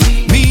ומי,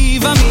 מי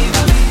ומי,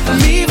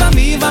 מי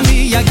ומי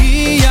ומי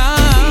יגיע.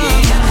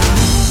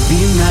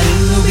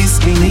 בנערינו,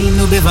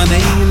 בזקנינו,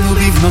 בבנינו,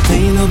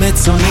 בבנותינו,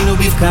 בצאנינו,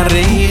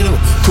 בבקרינו,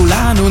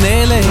 כולנו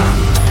נלך,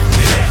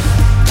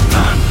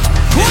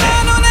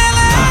 כולנו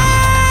נלך.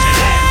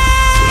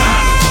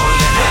 כל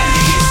אחד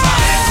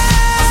מישראל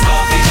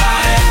בקרוב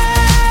ייגאל,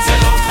 זה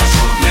לא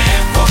חשוב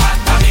מאיפה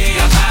באת, מי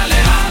אתה,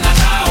 לאן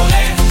אתה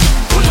הולך.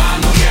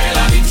 כולנו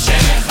ילדים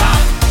שלך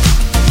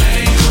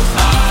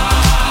מיוחד.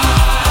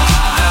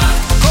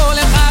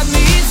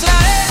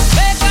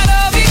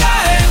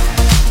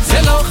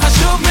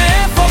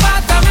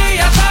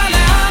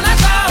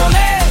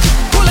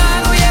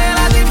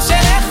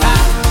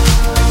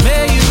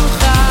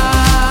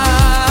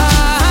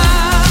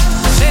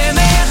 השם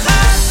אחד.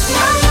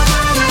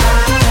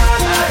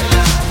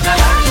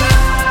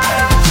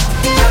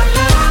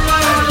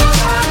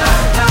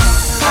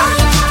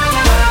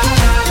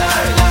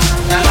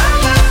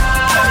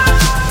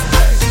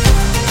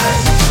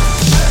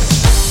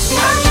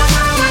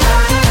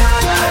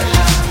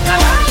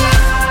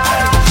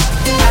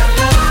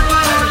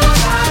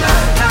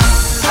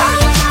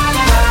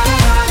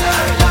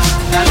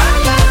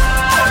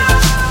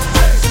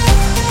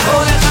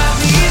 כל אחד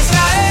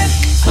מישראל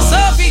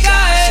בסוף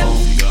ייגאל,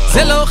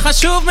 זה לא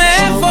חשוב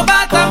מאיפה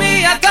באת,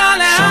 מי אתה,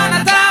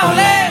 לאן אתה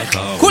הולך.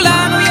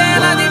 כולנו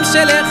ילדים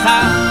שלך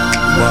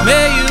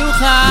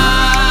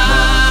מיוחד.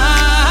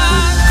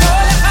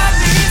 כל אחד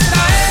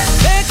מישראל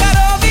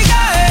בקרוב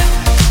ייגאל,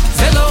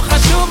 זה לא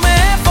חשוב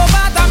מאיפה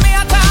באת, מי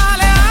אתה,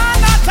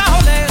 לאן אתה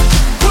הולך.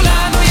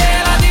 כולנו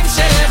ילדים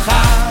שלך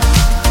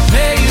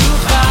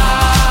מיוחד.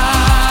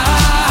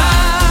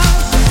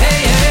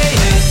 היי היי היי.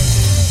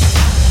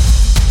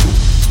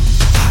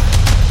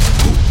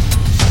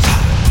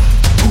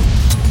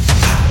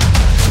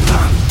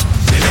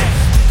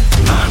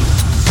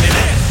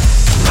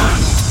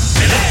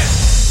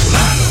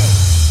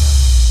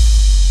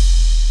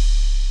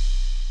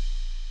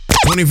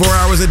 ...24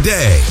 hours a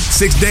day,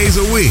 6 days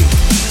a week.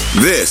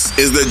 This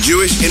is the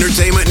Jewish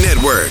Entertainment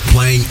Network,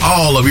 playing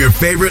all of your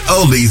favorite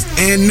oldies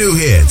and new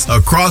hits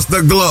across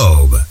the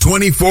globe,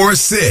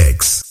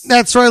 24/6.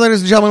 That's right,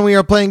 ladies and gentlemen. We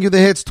are playing you the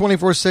hits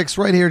 24/6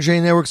 right here, J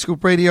Network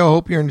Scoop Radio.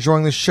 Hope you're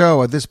enjoying the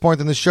show. At this point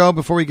in the show,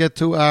 before we get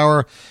to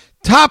our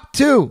top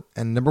 2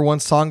 and number 1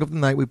 song of the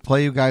night, we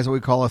play you guys what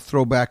we call a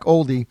throwback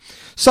oldie.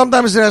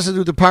 Sometimes it has to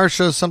do with the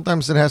Parsha.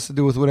 Sometimes it has to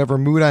do with whatever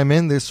mood I'm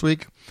in this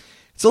week.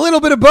 It's a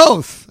little bit of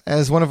both,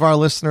 as one of our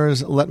listeners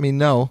let me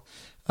know.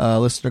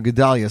 Listener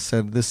Gedalia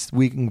said this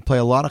week we can play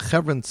a lot of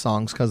Chevron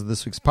songs because of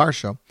this week's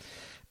Parsha.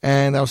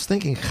 And I was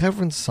thinking,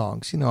 Chevron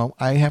songs, you know,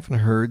 I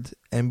haven't heard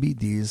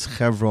MBD's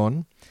Chevron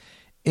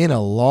in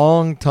a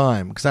long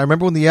time. Because I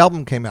remember when the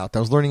album came out, I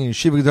was learning in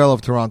Yeshiva Gedolah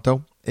of Toronto,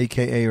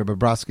 a.k.a. Rabbi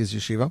Brodsky's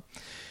Yeshiva.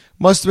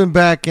 Must have been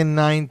back in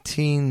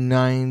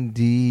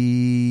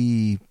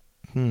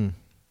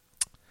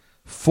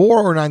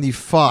 1994 or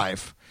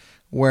 95,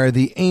 where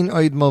the Ein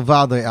Oid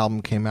Malvado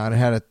album came out. It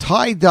had a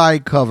tie-dye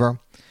cover.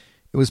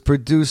 It was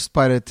produced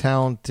by the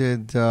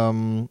talented,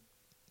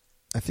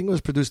 I think it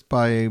was produced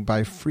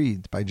by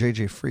Fried, by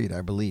J.J. Fried,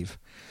 I believe.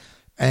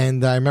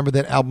 And I remember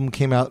that album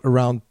came out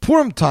around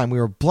Purim time. We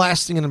were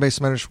blasting in the Beis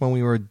Medrash when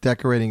we were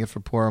decorating it for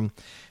Purim.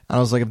 And I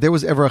was like, if there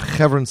was ever a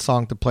Chevron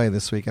song to play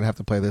this week, I'd have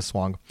to play this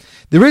song.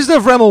 There is the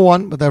Avremel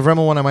one, but the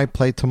Avremel one I might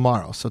play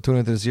tomorrow. So tune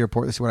into the Z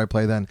Report to see what I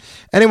play then.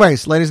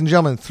 Anyways, ladies and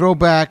gentlemen,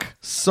 throwback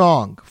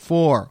song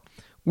for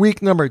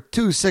week number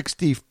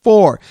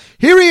 264.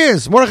 Here he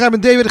is, Mordechai Ben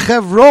David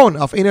Chevron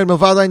of Einad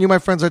Milvada, and you, my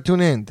friends, are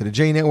tuned in to the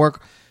J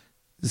Network,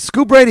 the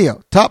Scoop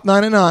Radio, Top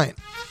 99.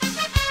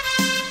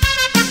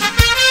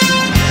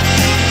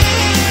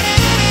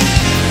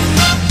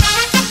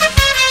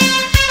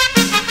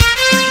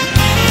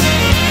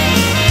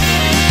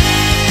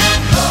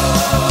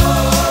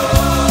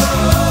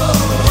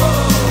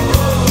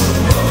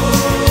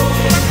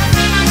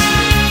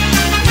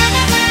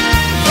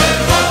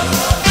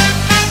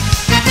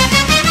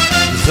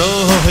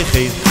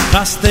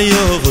 Kaste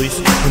yo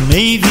voice,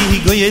 maybe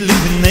go ye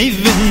live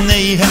never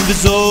nay have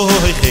so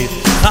hey.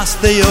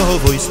 Kaste yo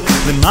voice,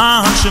 the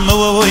man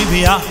shmo oi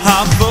bi a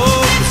habo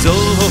so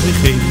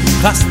hey.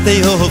 Kaste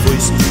yo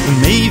voice,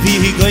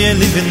 maybe go ye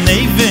live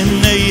never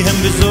nay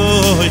have so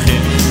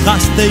hey.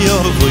 Kaste yo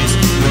voice,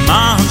 the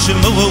man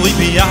shmo oi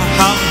bi a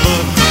habo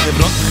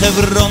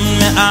Hebron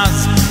me'az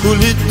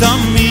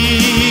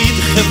ulitamid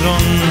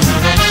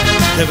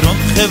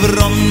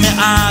Hebron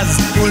me'az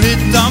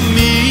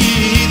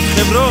ulitamid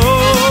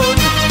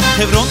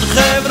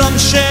חברון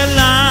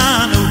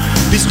שלנו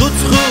בזכות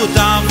זכות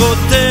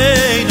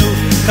אבותינו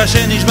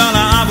כאשר נשבע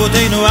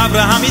לאבותינו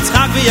אברהם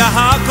יצחק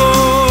ויעקב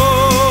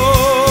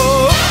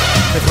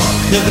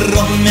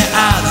חברון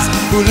מאז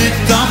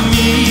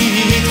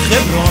ולתמיד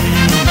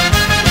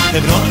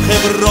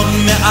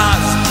חברון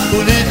מאז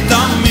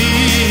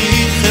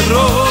ולתמיד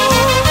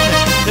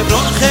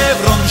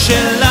חברון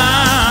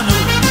שלנו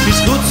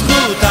בזכות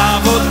זכות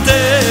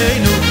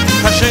אבותינו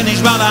כאשר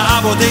נשבע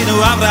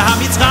לאבותינו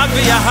אברהם יצחק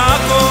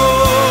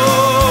ויעקב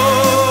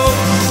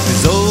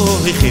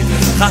וזוהי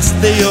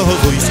חסדי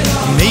יהויס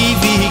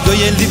maybe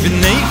גוי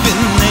לבני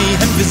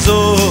הם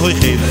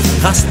וזוהי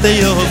חסדי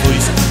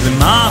יהויס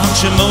למען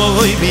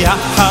שמוי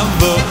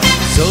ביחבו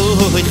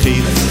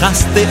זוהי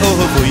חסדי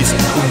יהויס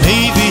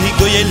maybe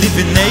גוי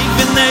לבני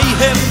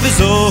הם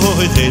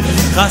וזוהי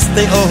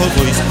חסדי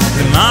יהויס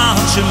למען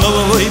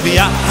שמוי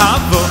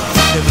ביחבו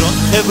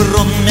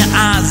חברון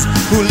מאז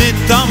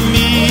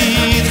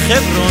ולתמיד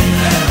חברון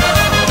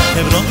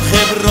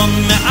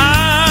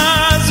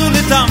מאז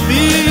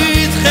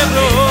ולתמיד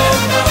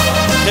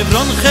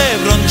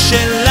חברון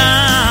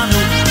שלנו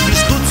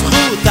בזכות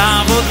זכות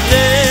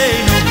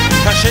אבותינו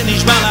כאשר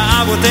נשבע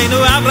לאבותינו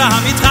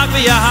אברהם יצחק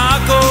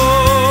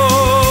ויעקב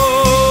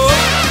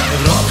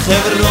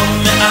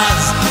חברון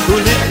מאז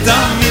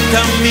ולתמיד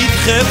תמיד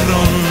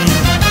חברון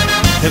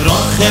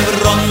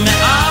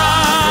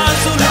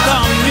מאז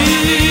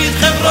ולתמיד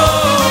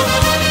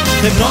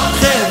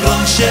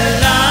חברון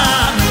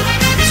שלנו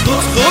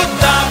בזכות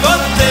זכות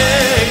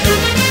אבותינו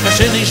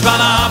כאשר נשבע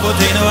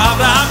לאבותינו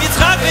אברהם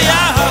יצחק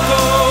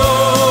ויעקב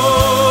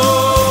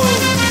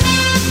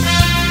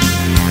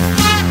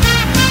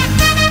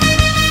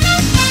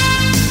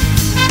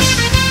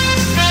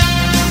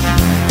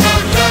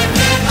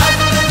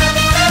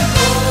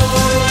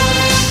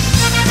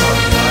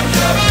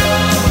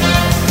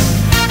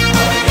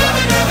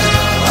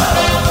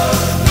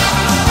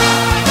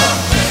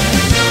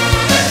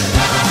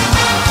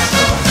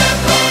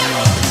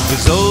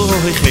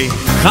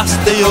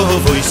Kaste yo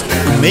voice,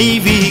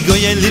 maybe go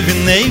ye live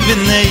in nay,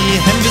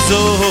 hem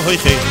bezoy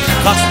khay.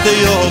 Kaste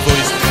yo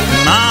voice,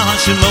 ma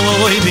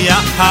shmoy bi a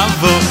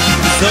havo,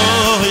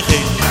 bezoy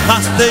khay.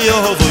 Kaste yo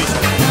voice,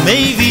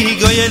 maybe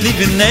go ye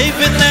live in nay,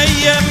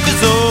 hem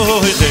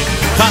bezoy khay.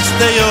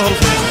 Kaste yo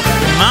voice,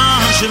 ma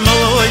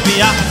shmoy bi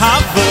a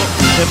havo,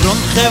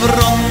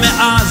 חברון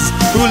meaz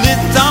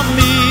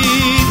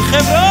ulitamid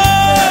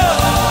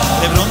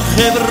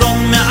חברון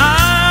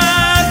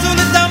meaz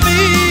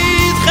ulitamid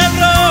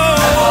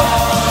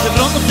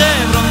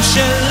חברון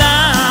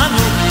שלנו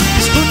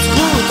בזכות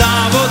זכות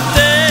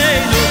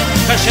אבותינו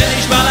כאשר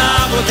נשבע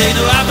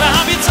לאבותינו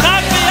אברהם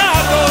יצחק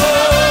ויעקב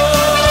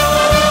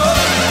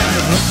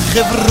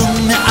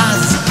חברון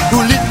מאז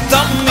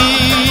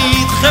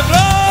ולתמיד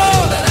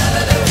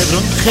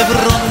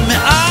חברון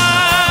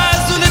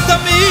מאז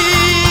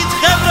ולתמיד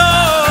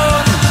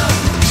חברון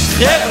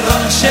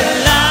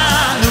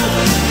שלנו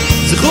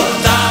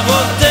זכות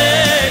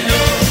אבותינו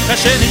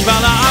כאשר נשבע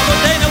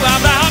לאבותינו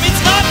אברהם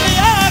יצחק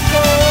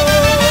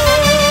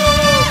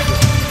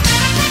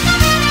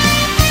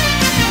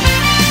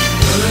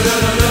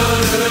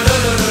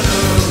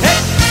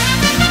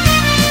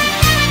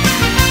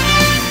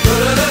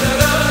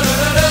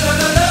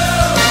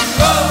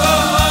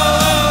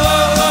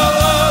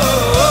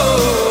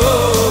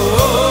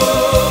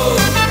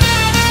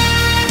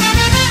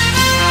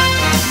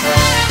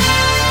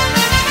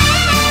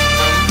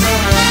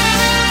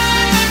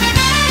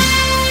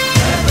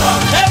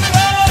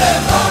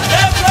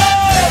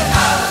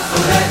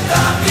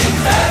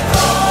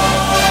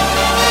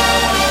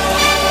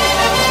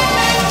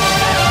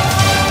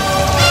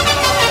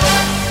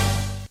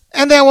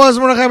that was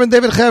Mordechai and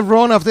David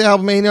Chevron off the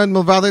album Einad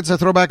Milvad. It's a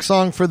throwback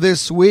song for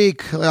this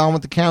week. On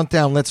with the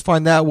countdown. Let's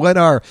find out what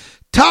our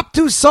top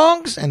 2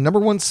 songs and number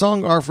 1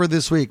 song are for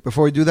this week.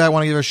 Before we do that, I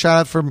want to give a shout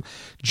out from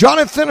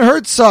Jonathan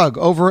Herzog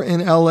over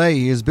in LA.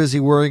 He is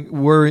busy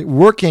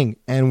working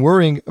and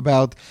worrying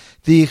about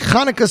the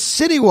Hanukkah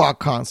City Walk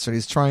concert.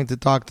 He's trying to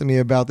talk to me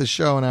about the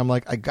show, and I'm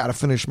like, I got to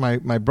finish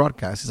my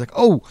broadcast. He's like,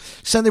 oh,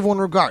 send everyone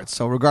regards.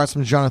 So regards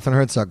from Jonathan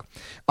Herzog.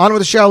 On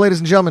with the show, ladies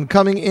and gentlemen.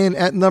 Coming in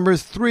at number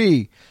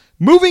 3.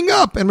 Moving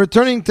up and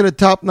returning to the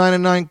top 9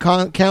 and 9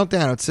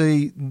 countdown. It's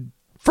a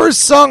first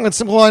song on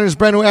Simcha Leiner's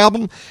brand new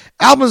album.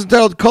 Album is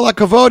entitled Kol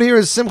HaKavod. Here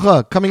is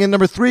Simcha coming in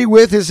number 3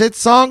 with his hit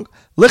song,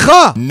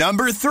 Lecha.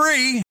 Number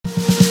 3.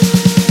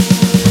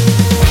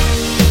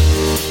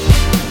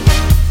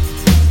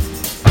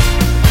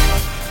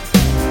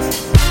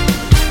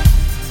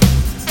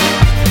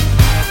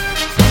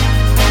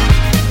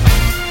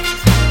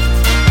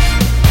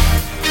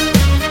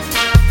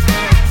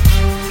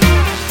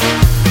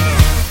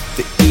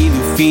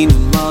 Finu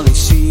mali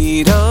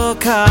shiro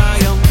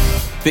kayom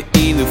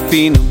Ve'inu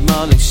finu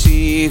mali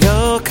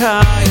shiro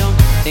kayom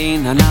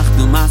Ein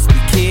אנחנו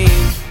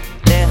מספיקים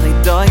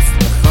להידויס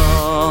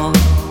לכל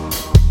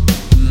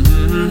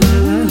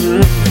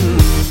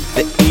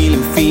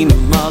Ve'inu finu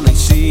mali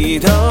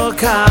shiro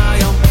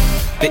kayom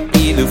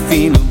Ve'inu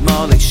finu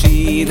mali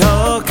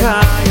shiro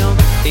kayom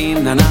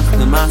Ein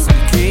אנחנו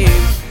מספיקים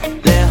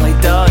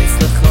להידויס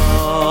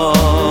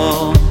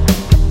לכל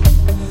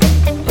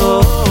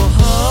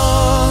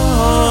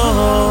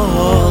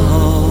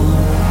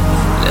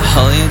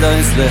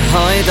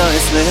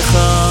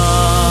Lecha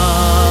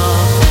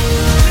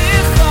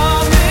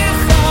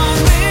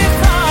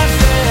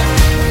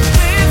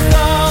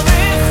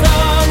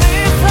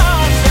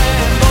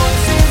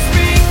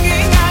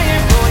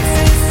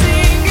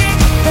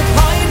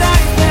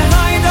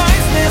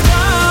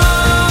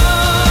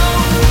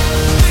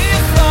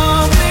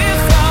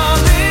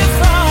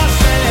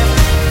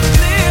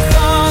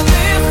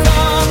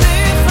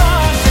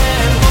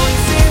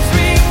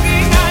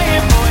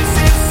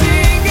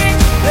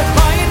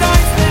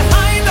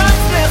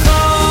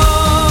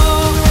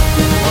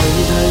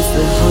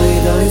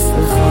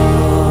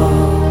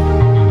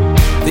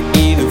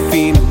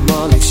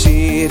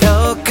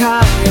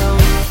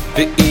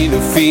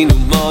Finu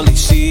mali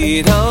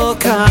shiro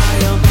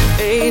kayom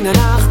Ein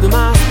אנחנו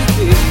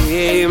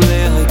מספיקים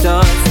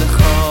להידויס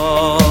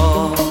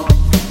לכל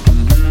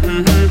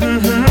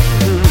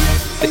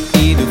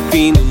Ve'inu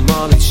finu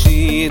mali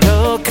shiro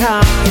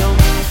kayom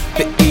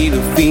Ve'inu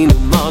finu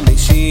mali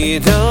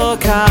shiro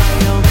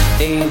kayom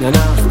Ein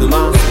אנחנו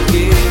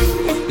מספיקים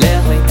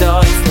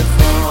להידויס לכל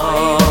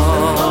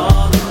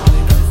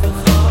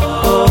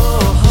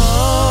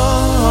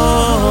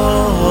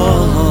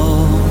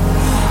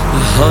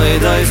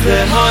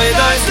Hoy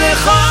dais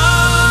lecha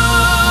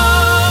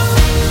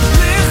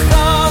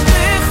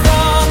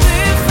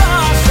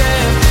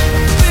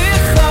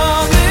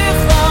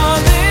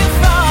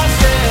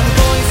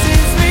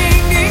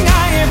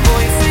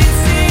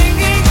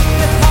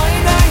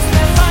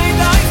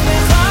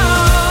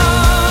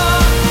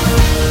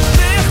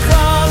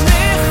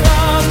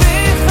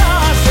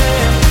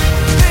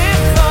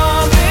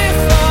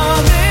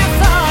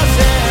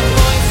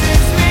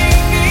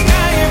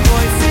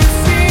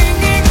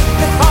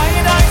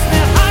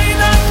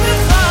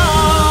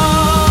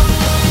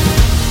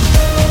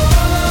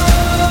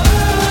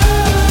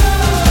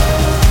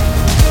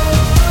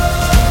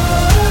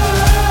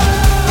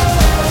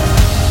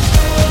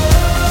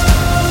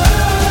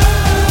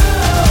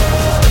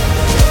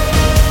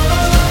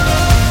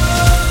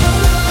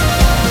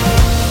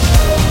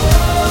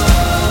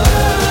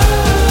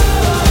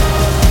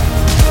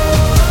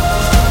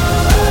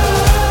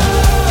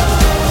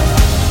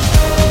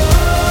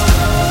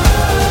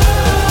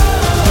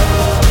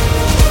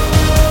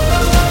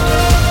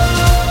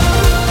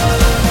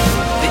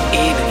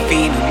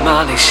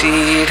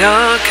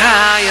Shiro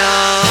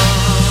kayom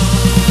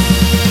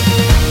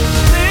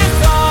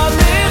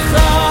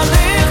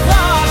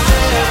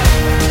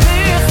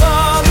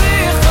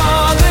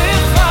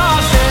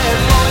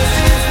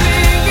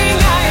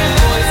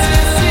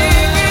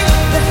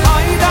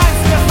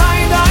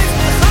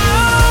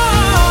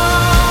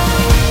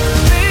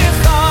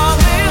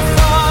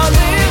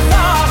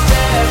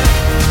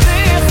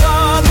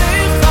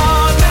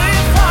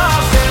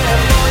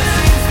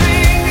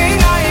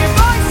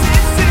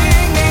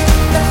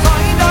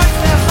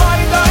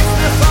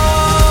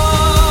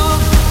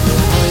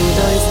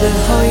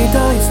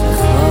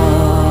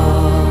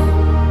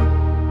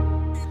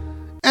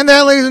And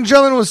that, ladies and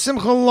gentlemen, was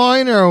Simcha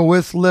Leiner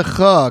with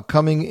Lecha,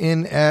 coming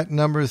in at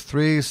number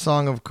 3.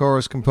 Song, of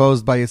course,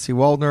 composed by Yitzi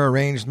Waldner,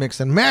 arranged, mixed,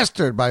 and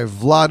mastered by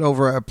Vlad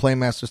over at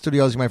Playmaster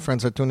Studios. You, my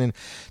friends, are tuned in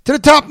to the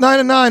top 9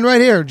 and 9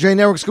 right here, J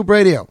Network Scoop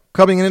Radio.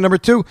 Coming in at number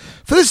 2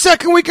 for the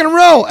second week in a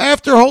row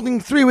after holding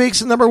 3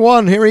 weeks at number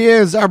 1. Here he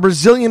is, our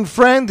Brazilian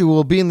friend who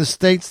will be in the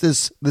States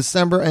this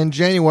December and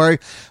January,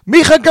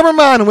 Micha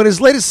Gamerman, with his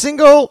latest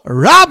single,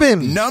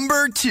 Robin.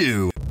 Number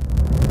 2.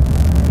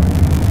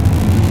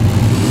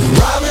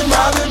 Robin,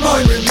 Robin,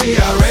 boy, mi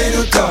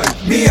areinu toy,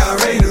 mi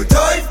areinu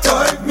toy,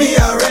 toy, mi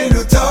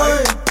areinu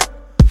toy.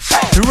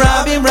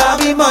 Rabim,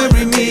 Rabim,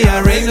 Oimri, mi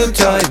areinu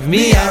toy,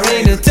 mi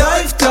areinu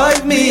toy, toy,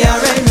 mi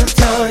areinu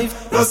toy.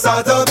 Lo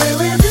sato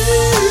believe,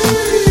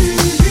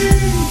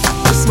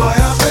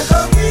 Esmoyach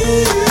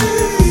bechagi.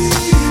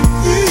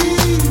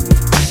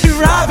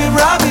 Rabim,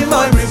 Rabim,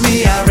 Oimri,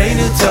 mi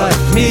areinu toy,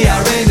 mi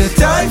areinu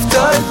toy,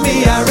 toy,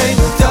 mi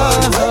areinu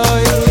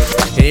toy.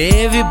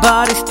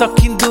 Everybody's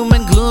stuck in doom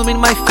and gloom in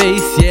my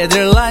face. Yeah,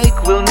 they're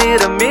like, we'll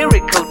need a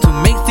miracle to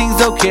make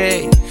things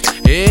okay.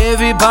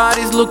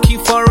 Everybody's looking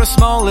for a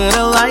small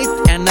little light,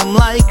 and I'm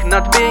like,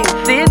 not being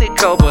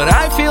cynical, but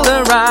I feel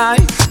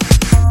alright.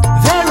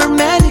 There are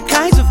many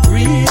kinds of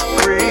greed,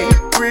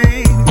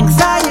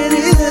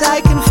 anxiety that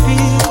I can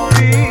feel,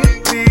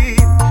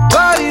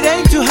 but it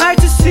ain't too hard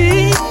to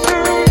see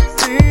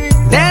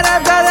that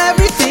I've got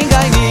everything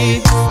I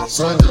need.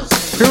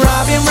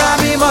 Rabim,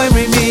 Rabim,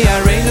 Oimri, mi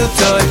areinu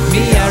toy,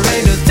 mi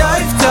areinu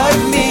toy, toy,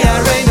 mi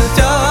areinu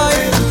toy.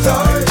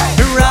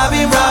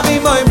 Rabim,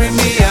 Rabim, Oimri,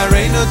 mi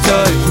areinu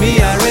toy, mi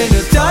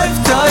areinu toy,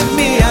 toy,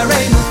 mi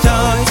areinu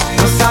toy.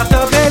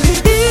 Nosato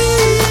belibi,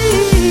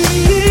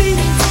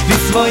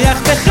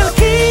 lismoyach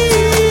bechalki.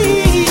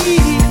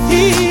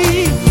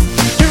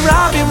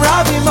 Rabim,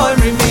 Rabim,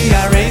 Oimri, mi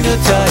areinu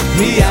toy,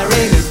 mi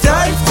areinu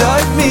toy,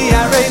 toy, mi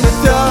areinu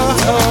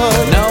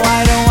toy. No,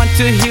 I don't want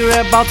to hear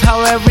about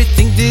how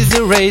everything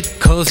disarrayed,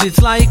 cause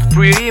it's like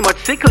pretty much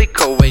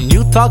cyclical when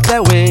you talk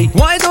that way.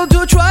 Why don't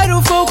you try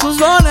to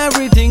focus on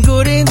everything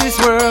good in this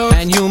world,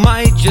 and you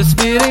might just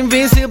be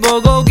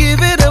invincible, go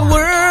give it a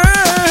whirl.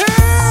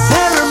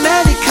 There are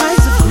many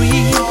kinds of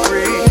greed,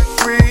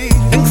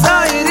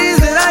 anxieties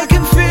that I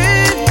can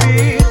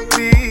feel,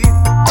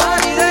 but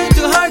it ain't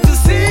too hard to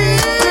see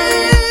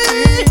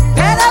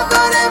that I've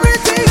got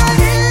everything I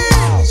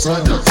need.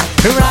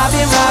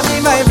 Rabim,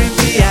 Rabim, Oimri,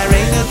 mi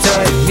areinu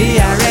toy, mi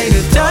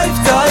areinu toy,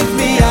 toy,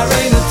 mi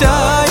areinu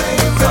toy.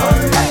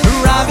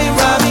 Rabim,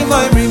 Rabim,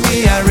 Oimri, mi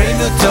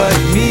areinu toy,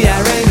 mi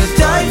areinu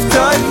toy,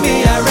 toy, mi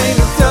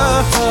areinu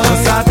toy.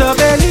 Nosato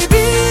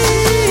belibi,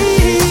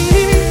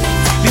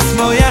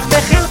 lismoyach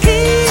bechalki.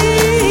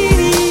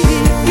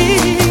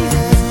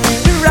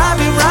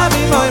 Rabim,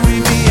 Rabim, Oimri,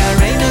 mi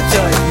areinu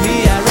toy, mi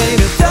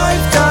areinu toy,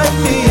 toy,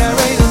 mi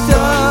areinu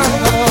toy.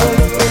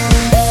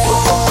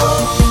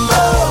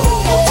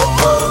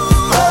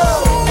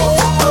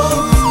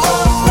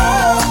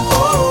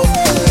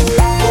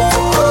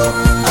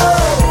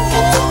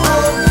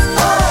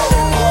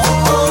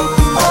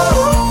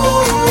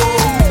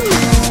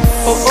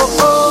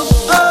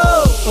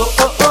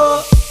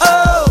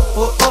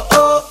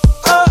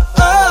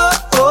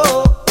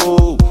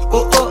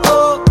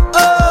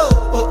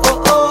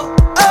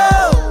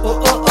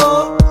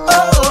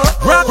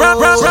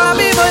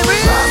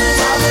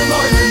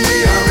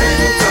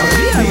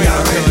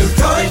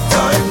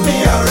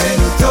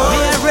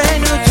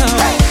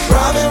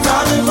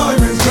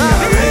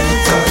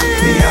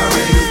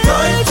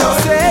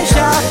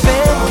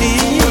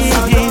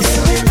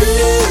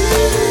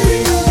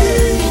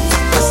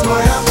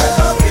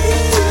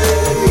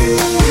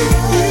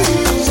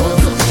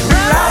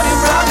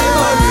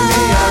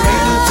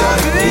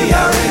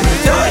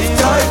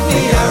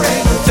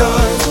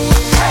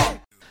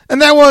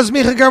 And that was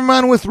Micha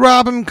Gamerman with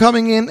Robin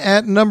coming in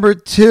at number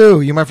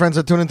 2. You, my friends,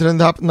 are tuning into the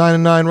top 9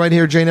 and 9 right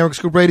here, J Network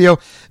Scoop Radio.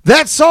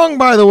 That song,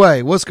 by the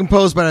way, was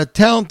composed by the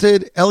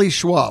talented Eli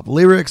Schwab.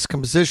 Lyrics,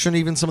 composition,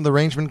 even some of the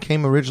arrangement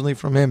came originally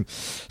from him.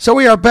 So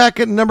we are back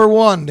at number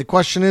 1. The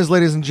question is,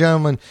 ladies and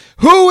gentlemen,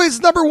 who is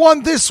number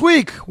 1 this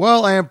week?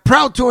 Well, I am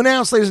proud to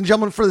announce, ladies and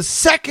gentlemen, for the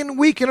second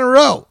week in a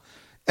row,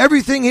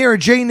 everything here at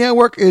J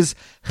Network is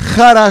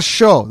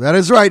Charasho. That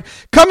is right.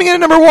 Coming in at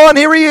number 1,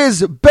 here he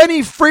is,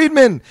 Benny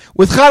Friedman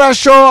with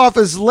Charasho off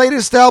his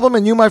latest album.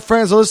 And you, my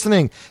friends, are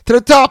listening to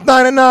the top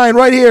 9 and 9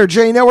 right here,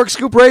 J Network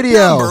Scoop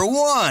Radio. Number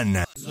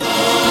 1.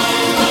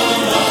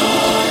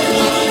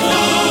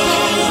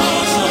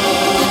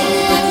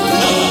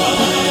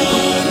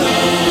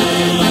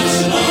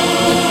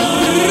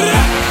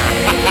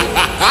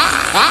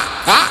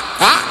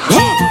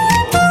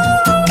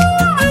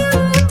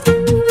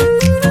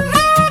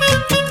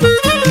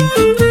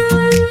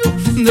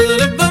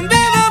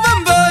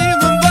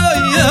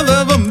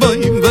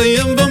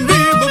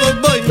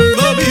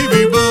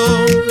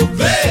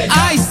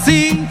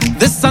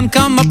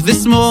 Come up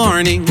this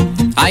morning,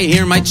 I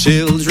hear my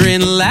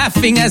children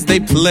laughing as they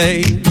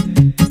play.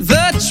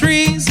 The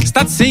trees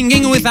start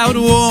singing without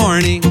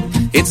warning.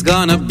 It's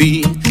gonna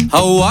be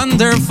a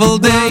wonderful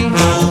day.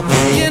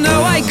 You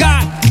know I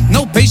got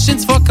no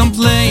patience for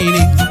complaining,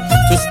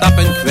 to stop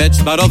and kvetch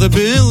about all the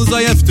bills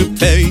I have to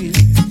pay.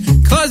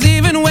 Cause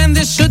even when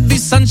there should be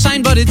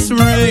sunshine but it's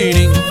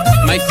raining,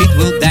 my feet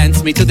will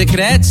dance me to the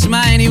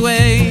kretschma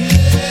anyway.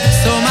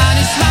 So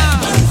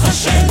manishma,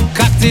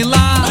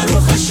 Katila,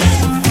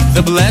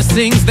 the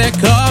blessings they're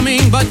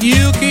coming, but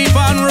you keep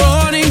on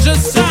running.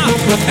 Just stop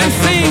and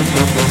sing.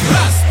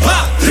 Раз,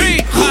 два,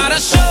 три.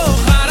 Хорошо,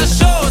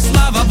 хорошо,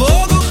 слава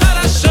Богу,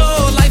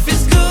 хорошо. Life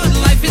is good,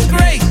 life is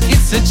great.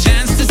 It's a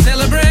chance to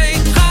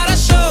celebrate.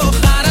 Хорошо,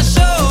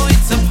 хорошо,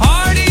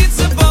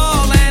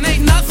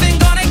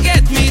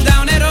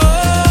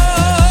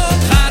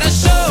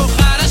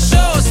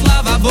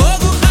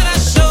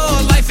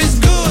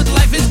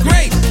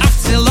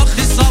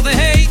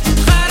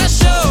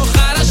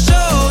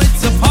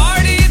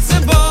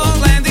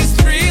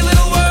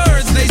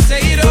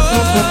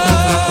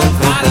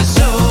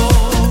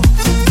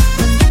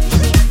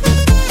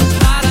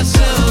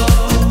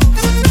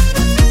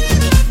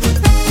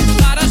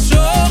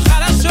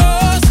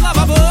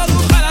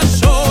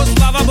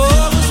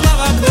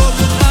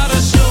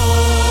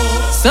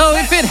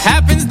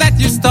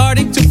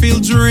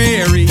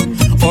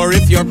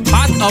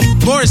 of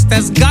Borst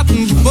has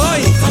gotten boy.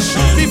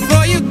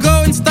 Before you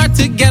go and start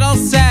to get all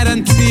sad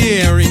and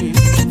teary,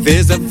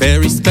 there's a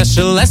very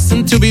special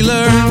lesson to be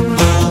learned.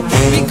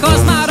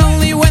 Because not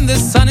only when the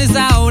sun is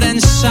out and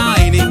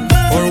shining,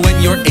 or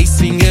when you're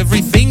acing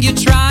everything you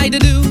try to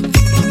do,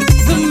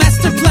 the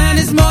master plan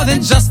is more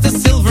than just a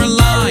silver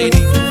lining.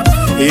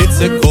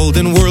 It's a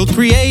golden world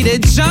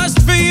created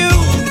just for you.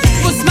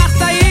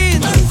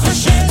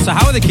 So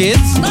how are the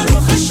kids?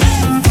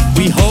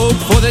 We hope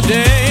for the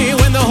day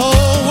when the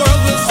whole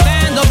world will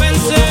stand up and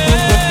say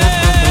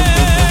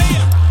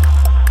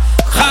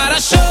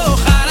Хорошо,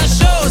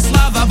 хорошо,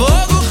 слава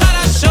Богу,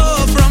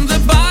 хорошо. From the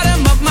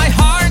bottom of my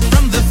heart,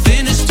 from the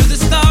finish to the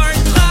start.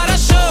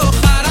 Хорошо,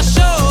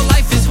 хорошо,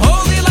 life is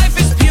holy, life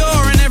is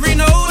pure, and every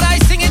note I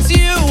sing it's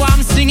you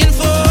I'm singing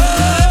for.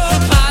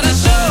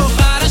 Хорошо,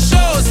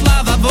 хорошо,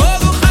 слава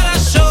Богу,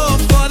 хорошо.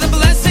 For the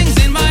blessings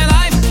in my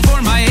life,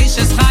 for my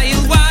Ashes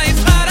Chayil wife.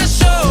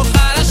 Хорошо,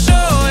 хорошо,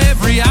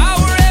 every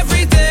hour,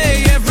 every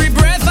day, every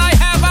breath I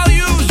have I'll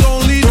use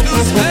only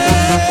to say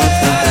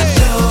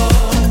хорошо.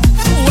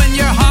 When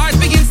your heart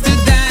begins to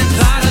dance,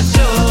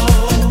 хорошо.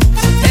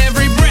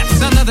 Every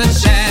breath's another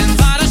chance.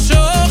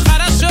 Хорошо,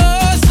 хорошо,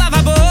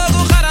 слава Богу,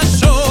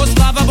 хорошо.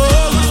 Слава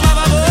Богу,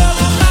 слава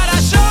Богу,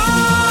 хорошо.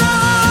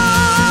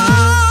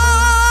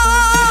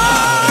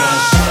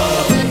 Хорошо,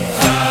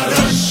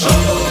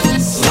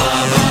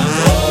 слава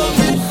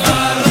Богу,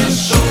 хорошо.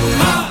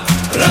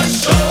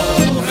 Хорошо,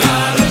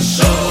 хорошо,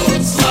 слава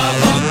Богу, хорошо. Хорошо, хорошо,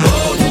 слава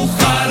Богу,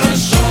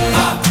 хорошо.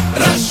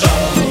 Хорошо,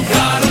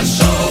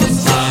 хорошо,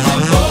 слава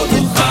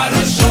Богу, хорошо.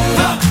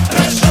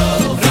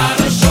 Хорошо,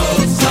 хорошо,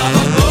 слава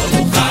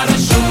Богу,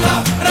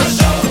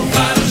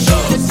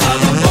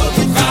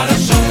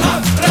 хорошо.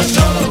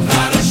 Хорошо,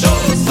 хорошо,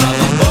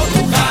 слава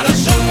Богу, хорошо.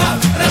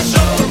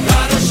 Хорошо,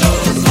 хорошо,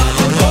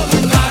 слава Богу,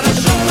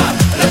 хорошо.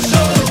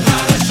 Хорошо,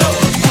 хорошо,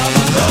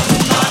 слава Богу,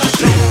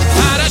 хорошо.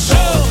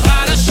 Хорошо,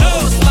 хорошо,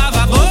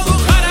 слава Богу,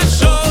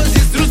 хорошо.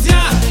 Здесь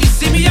друзья и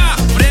семья,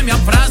 время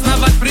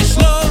праздновать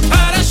пришло.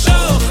 Хорошо,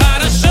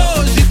 хорошо,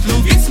 жить,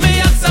 любить,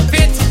 смеяться,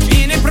 петь.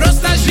 И не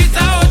просто жить,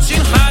 а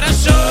очень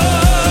хорошо.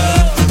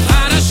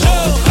 Хорошо,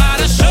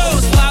 хорошо,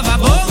 слава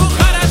Богу,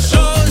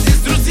 хорошо.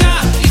 Здесь друзья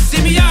и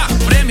семья,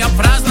 время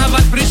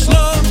праздновать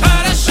пришло.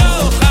 Хорошо,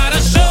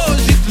 хорошо,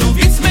 жить,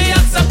 любить,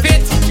 смеяться,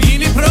 петь. И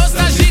не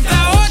просто жить, а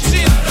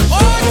очень,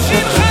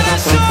 очень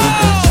хорошо.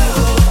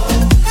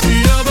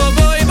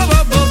 Я-ба-бой,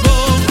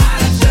 ба-ба-ба-бом.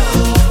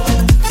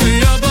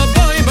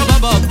 Я-ба-бой,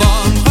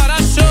 ба-ба-ба-бом.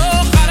 Хорошо,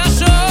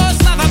 хорошо,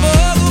 слава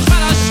Богу,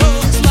 хорошо.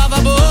 Слава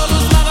Богу,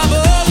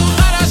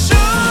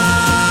 хорошо.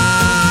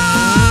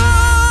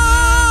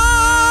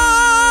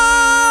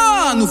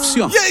 Ну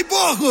все.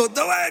 Ей-богу,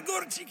 давай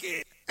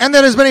огурчики. And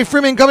that is Benny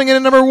Freeman coming in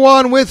at number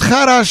 1 with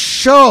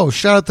Harasho.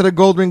 Shout out to the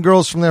Gold Ring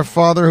girls from their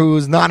father who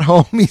is not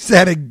home. He's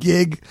at a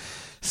gig.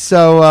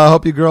 So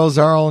hope you girls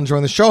are all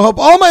enjoying the show. Hope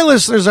all my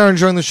listeners are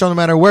enjoying the show no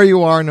matter where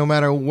you are, no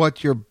matter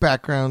what your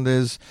background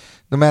is,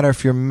 no matter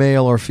if you're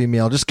male or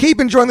female. Just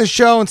keep enjoying the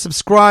show and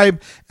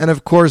subscribe and,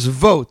 of course,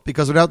 vote,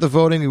 because without the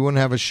voting, we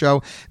wouldn't have a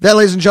show. That,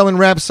 ladies and gentlemen,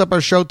 wraps up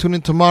our show. Tune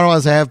in tomorrow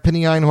as I have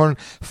Penny Einhorn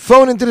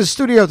phone into the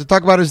studio to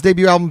talk about his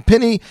debut album,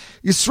 Penny.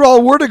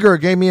 Yisrael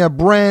Werdiger gave me a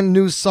brand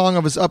new song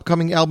of his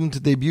upcoming album to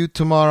debut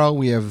tomorrow.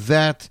 We have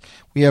that.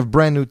 We have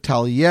brand new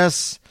Tal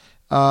Yes.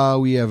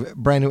 We have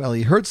brand new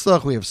Eli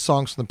Herzlich. We have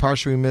songs from the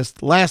Parsha we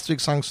missed last week,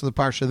 songs from the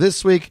Parsha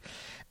this week,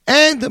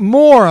 and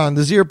more on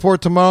the Z Report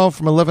tomorrow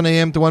from 11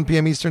 a.m. to 1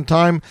 p.m. Eastern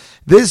Time.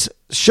 This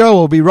show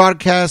will be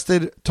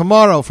broadcasted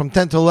tomorrow from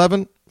 10 to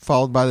 11,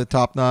 followed by the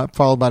Top Knot,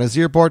 followed by the Z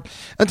Report.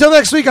 Until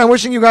next week, I'm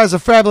wishing you guys a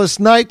fabulous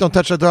night. Don't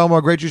touch that dial.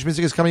 More great Jewish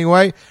music is coming your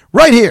way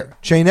right here.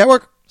 Chain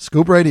Network,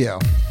 Scoop Radio.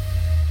 9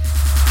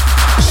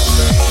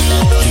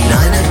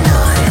 at 9.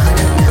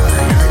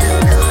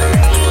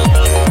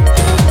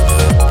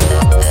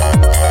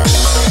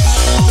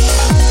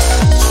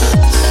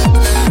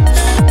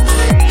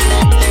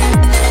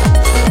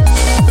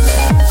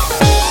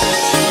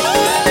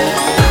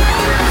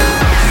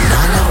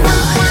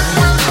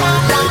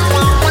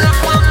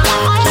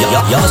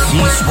 Yossi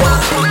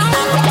Swat.